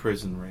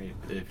prison rape.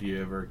 If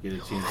you ever get a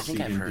chance to see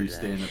think I've him heard do that.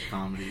 stand-up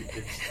comedy,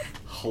 it's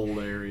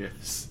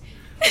hilarious.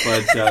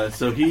 But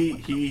so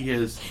he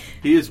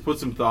has put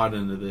some thought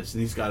into this,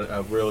 and he's got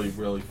a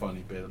really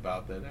funny bit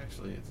about that.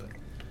 Actually, it's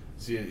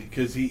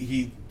because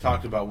he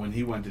talked about when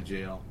he went to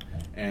jail,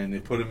 and they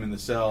put him in the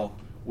cell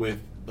with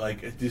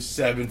like this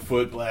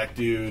 7-foot black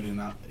dude,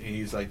 and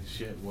he's like,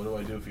 "Shit, what do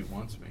I do if he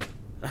wants me?"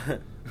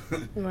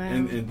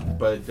 Wow.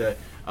 But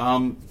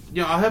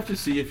you know, I'll have to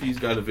see if he's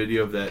got a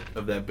video of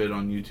that bit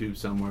on YouTube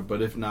somewhere.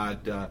 But if not,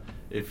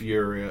 if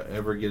you're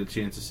ever get a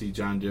chance to see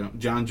John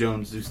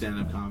Jones do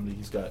stand-up comedy,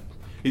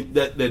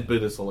 that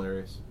bit is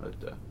hilarious.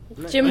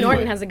 But, Jim anyway.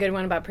 Norton has a good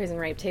one about prison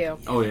rape too.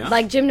 Oh yeah,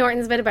 Like Jim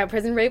Norton's bit about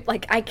prison rape.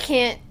 Like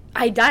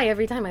I die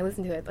every time I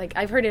listen to it. Like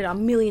I've heard it a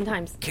million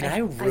times. Can I die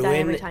every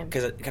ruin? time.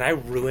 Can I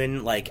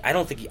ruin? Like, I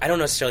don't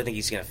necessarily think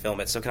he's gonna film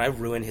it. So can I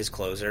ruin his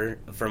closer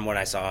from when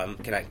I saw him?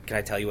 Can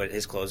I tell you what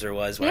his closer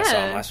was when I saw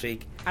him Yeah. last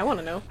week? I want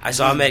to know. I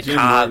saw him at Jim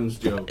Norton's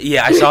Cobb's. joke.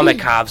 Yeah, I saw him at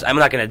Cobb's. I'm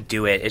not gonna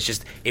do it. It's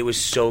just it was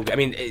so. I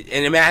mean,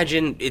 and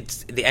imagine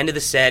it's the end of the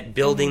set,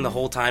 building the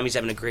whole time. He's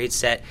having a great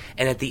set,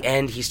 and at the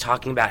end, he's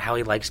talking about how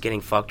he likes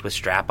getting fucked with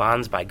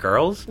strap-ons by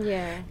girls.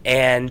 Yeah.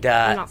 And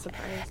I'm not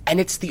surprised. and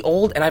it's the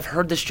old, and I've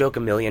heard this joke a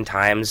million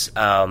times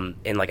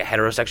in like a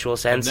heterosexual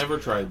sense. never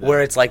tried that.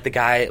 Where it's like the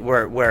guy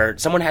where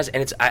someone has,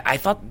 and it's I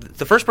thought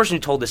the first person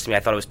who told this to me, I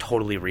thought it was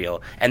totally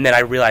real, and then I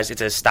realized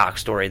it's a stock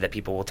story that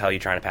people will tell you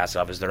trying to pass it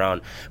off as their own.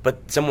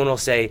 But someone will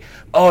say,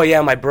 "Oh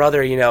yeah, my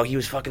brother, he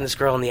was fucking this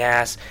girl in the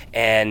ass,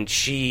 and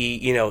she,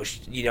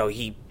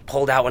 he."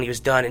 pulled out when he was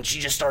done, and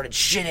she just started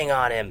shitting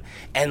on him,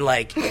 and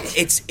like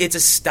it's a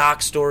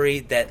stock story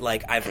that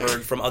like I've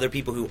heard from other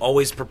people who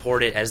always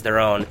purport it as their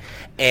own,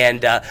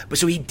 and but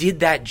so he did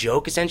that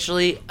joke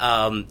essentially,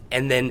 and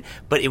then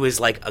but it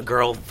was like a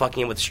girl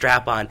fucking him with a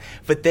strap on,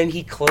 but then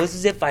he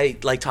closes it by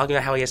like talking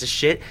about how he has a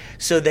shit,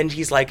 so then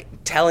he's like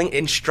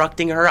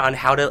instructing her on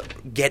how to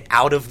get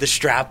out of the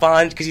strap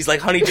on, because he's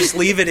like, honey, just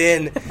leave it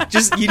in,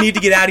 just you need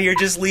to get out of here,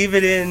 just leave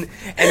it in,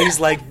 and he's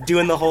like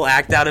doing the whole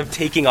act out of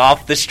taking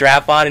off the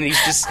strap on, and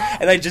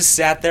I just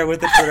sat there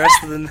with it for the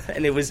rest of them,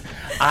 and it was,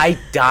 I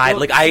died.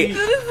 Like This is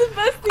the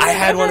best thing I I've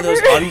had one of ever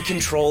those heard.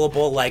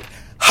 uncontrollable like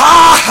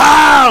ha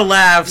ha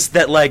laughs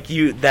that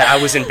that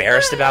I was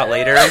embarrassed about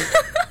later.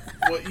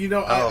 Well,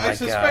 Oh, I my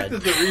suspect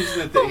God. that the reason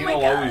that the Oh, my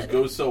anal God. always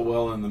goes so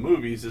well in the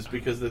movies is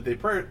because that they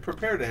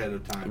prepared ahead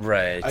of time.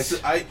 Right.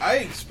 I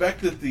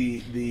expect that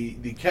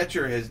the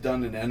catcher has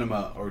done an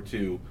enema or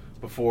two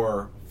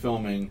before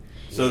filming,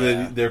 so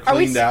that they're Are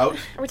we cleaned out.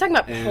 Are we talking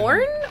about And-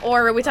 porn,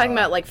 or are we talking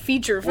about like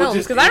feature Well,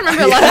 films? just- Because I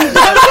remember a lot of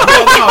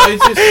no,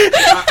 it's just.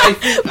 I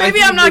think,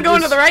 Maybe I I'm think not that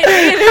going to this- the right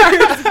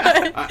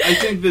theater. I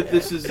think that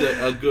this is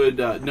a good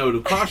note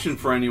of caution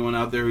for anyone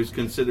out there who's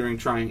considering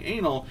trying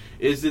anal.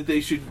 Is that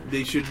they should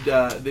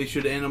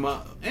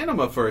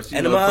enema first.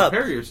 Enema up.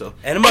 Prepare yourself.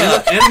 Enema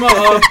up. Enema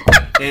up,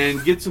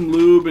 and get some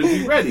lube and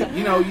be ready.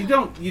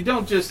 You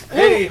don't just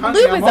hey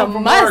honey, Lube I'm is a home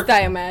from must, work.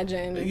 I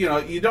imagine.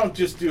 You don't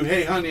just do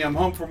hey honey, I'm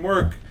home from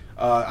work.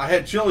 I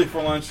had chili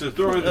for lunch to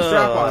throw in the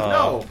strap on.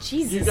 No.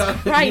 Jesus You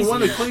Christ.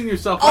 want to clean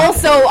yourself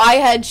Also, up. I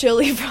had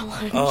chili for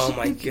lunch. Oh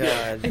my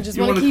god. I just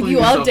You want to wanna keep you clean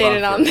yourself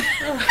updated up on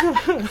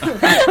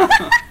first.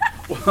 that.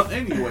 Well,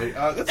 anyway,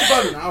 that's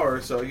about an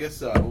hour, so I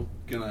guess we're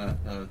gonna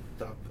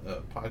stop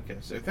the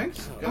podcast there.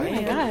 Thanks, Oh guy,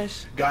 my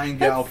gosh. guy and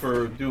gal,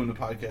 for doing the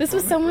podcast. This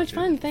was so much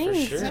fun. Thanks,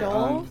 sure.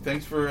 Joel.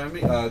 Thanks for having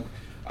me.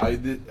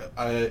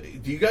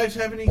 Do you guys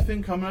have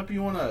anything coming up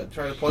you want to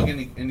try to plug?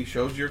 Any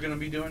shows you're going to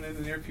be doing in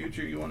the near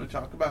future you want to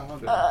talk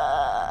about?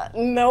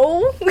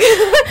 No.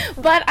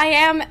 But I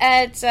am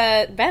at,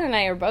 Ben and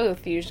I are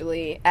both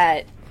usually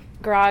at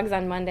Grog's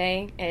on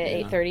Monday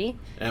at 8:30.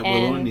 At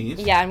Willow and Knees.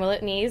 Yeah, in Willow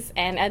and Knees.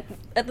 And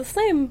at the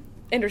same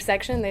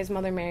intersection, there's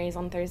Mother Mary's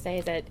on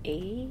Thursdays at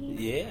 8.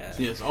 Yeah.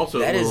 Yes, also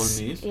That at Willow is-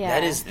 and Knees. Yeah.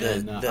 That is the,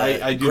 And, the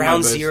I do my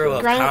ground best zero to-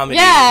 of Ground- comedy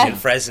yeah. in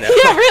Fresno.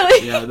 Yeah,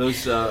 really. Yeah,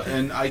 those,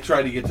 and I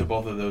try to get to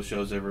both of those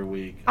shows every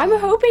week. I'm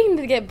hoping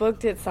to get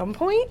booked at some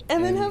point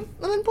and then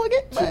plug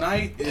it. But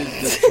Tonight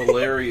is the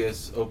Tulare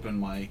open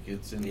mic.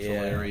 It's in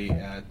Yeah. Tulare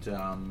at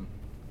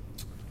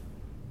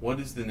what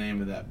is the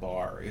name of that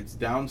bar? It's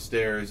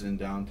downstairs in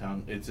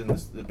downtown. It's in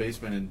the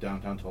basement in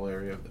downtown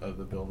Tulare of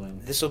the building.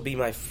 This will be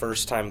my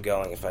first time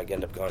going if I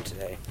end up going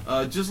today.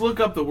 Just look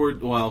up the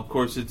word. Well, of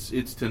course,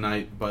 it's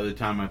tonight. By the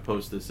time I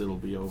post this, it'll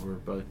be over.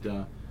 But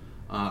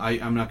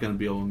I'm not going to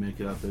be able to make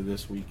it out there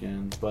this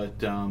weekend.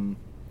 But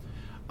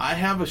I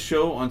have a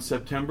show on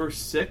September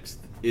 6th.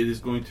 It is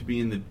going to be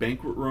in the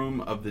banquet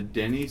room of the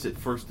Denny's at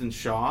First and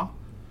Shaw.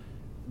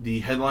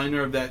 The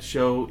headliner of that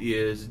show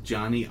is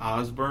Johnny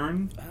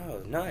Osborne.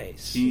 Oh,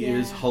 nice. He Yeah.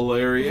 is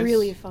hilarious.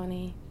 really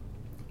funny.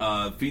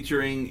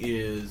 Featuring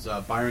is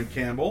Byron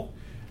Campbell.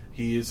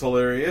 He is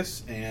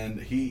hilarious,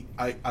 and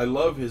I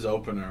love his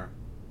opener.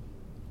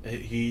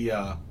 He's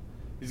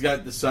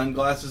got the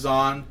sunglasses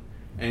on,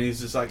 and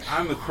he's just like,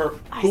 I'm the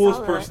coolest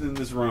that. person in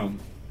this room.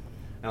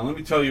 Now let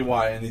me tell you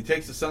why. And he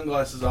takes the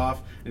sunglasses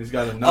off, and he's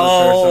got another Oh,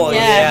 pair of sunglasses.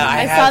 yeah, I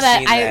have saw that.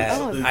 seen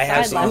I I have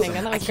died seen laughing.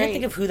 that. That I was can't great.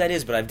 think of who that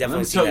is, but I've Let definitely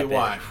me seen tell that you bit.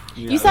 why.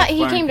 You saw that's he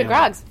Byron came to Campbell.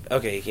 Grog's.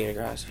 Okay, he came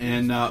across.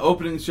 And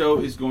opening show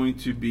is going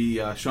to be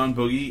Sean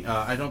Boogie.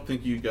 I don't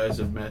think you guys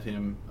have met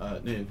him,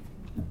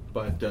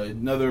 but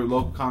another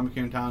local comic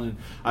here in town. And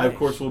I, of Nice.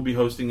 course, will be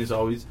hosting as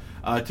always.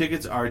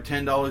 Tickets are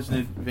 $10 in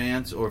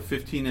advance or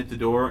 $15 at the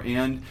door.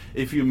 And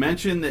if you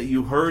mention that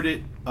you heard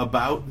it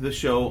about the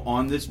show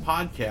on this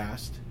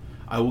podcast,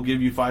 I will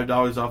give you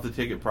 $5 off the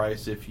ticket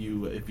price if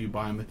you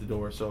buy them at the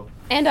door. So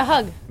And a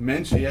hug.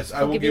 mention, yes,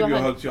 I will give give you you a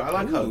a hug. hug too. I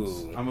like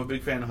hugs. Ooh. I'm a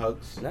big fan of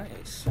hugs.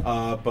 Nice.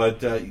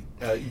 But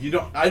you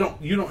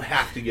don't. You don't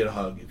have to get a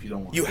hug if you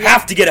don't want. You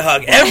have to get a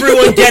hug.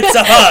 Everyone gets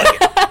a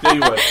hug. Tell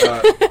you what.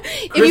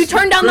 If you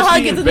turn down the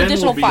hug, Christy it's and an Ben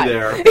additional will be $5.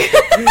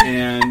 there,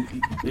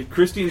 and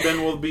Christy and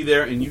Ben will be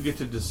there, and you get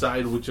to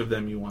decide which of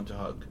them you want to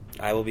hug.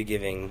 I will be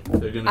giving.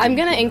 I'm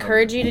gonna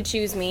encourage you to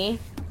choose me.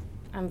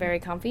 I'm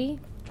very comfy.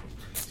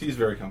 She's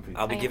very comfy.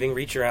 I'll be I am. giving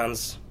reach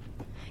arounds.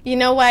 You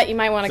know what? You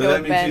might want to So go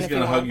that with means Ben she's if you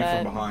going to hug want you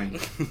that.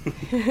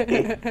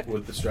 from behind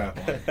with the strap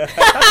on.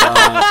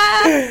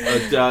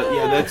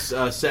 Yeah,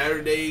 that's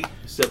Saturday,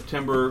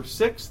 September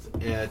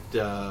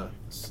 6th.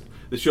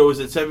 The show is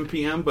at 7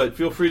 p.m., but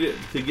feel free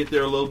to get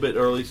there a little bit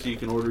early so you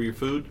can order your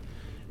food.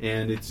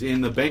 And it's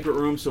in the banquet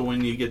room, so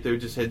when you get there,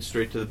 just head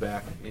straight to the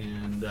back.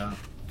 And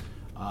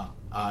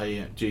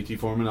I, JT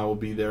Foreman, I will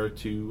be there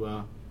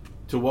to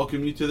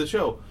welcome you to the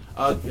show.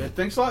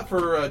 Thanks a lot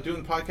for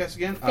doing the podcast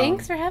again.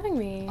 Thanks for having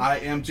me. I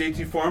am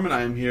JT Foreman.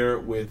 I am here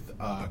with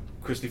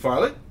Christy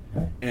Farley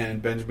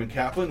and Benjamin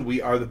Kaplan.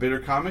 We are the Bitter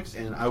Comics,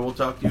 and I will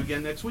talk to you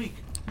again next week.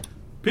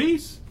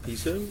 Peace.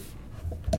 Peace out.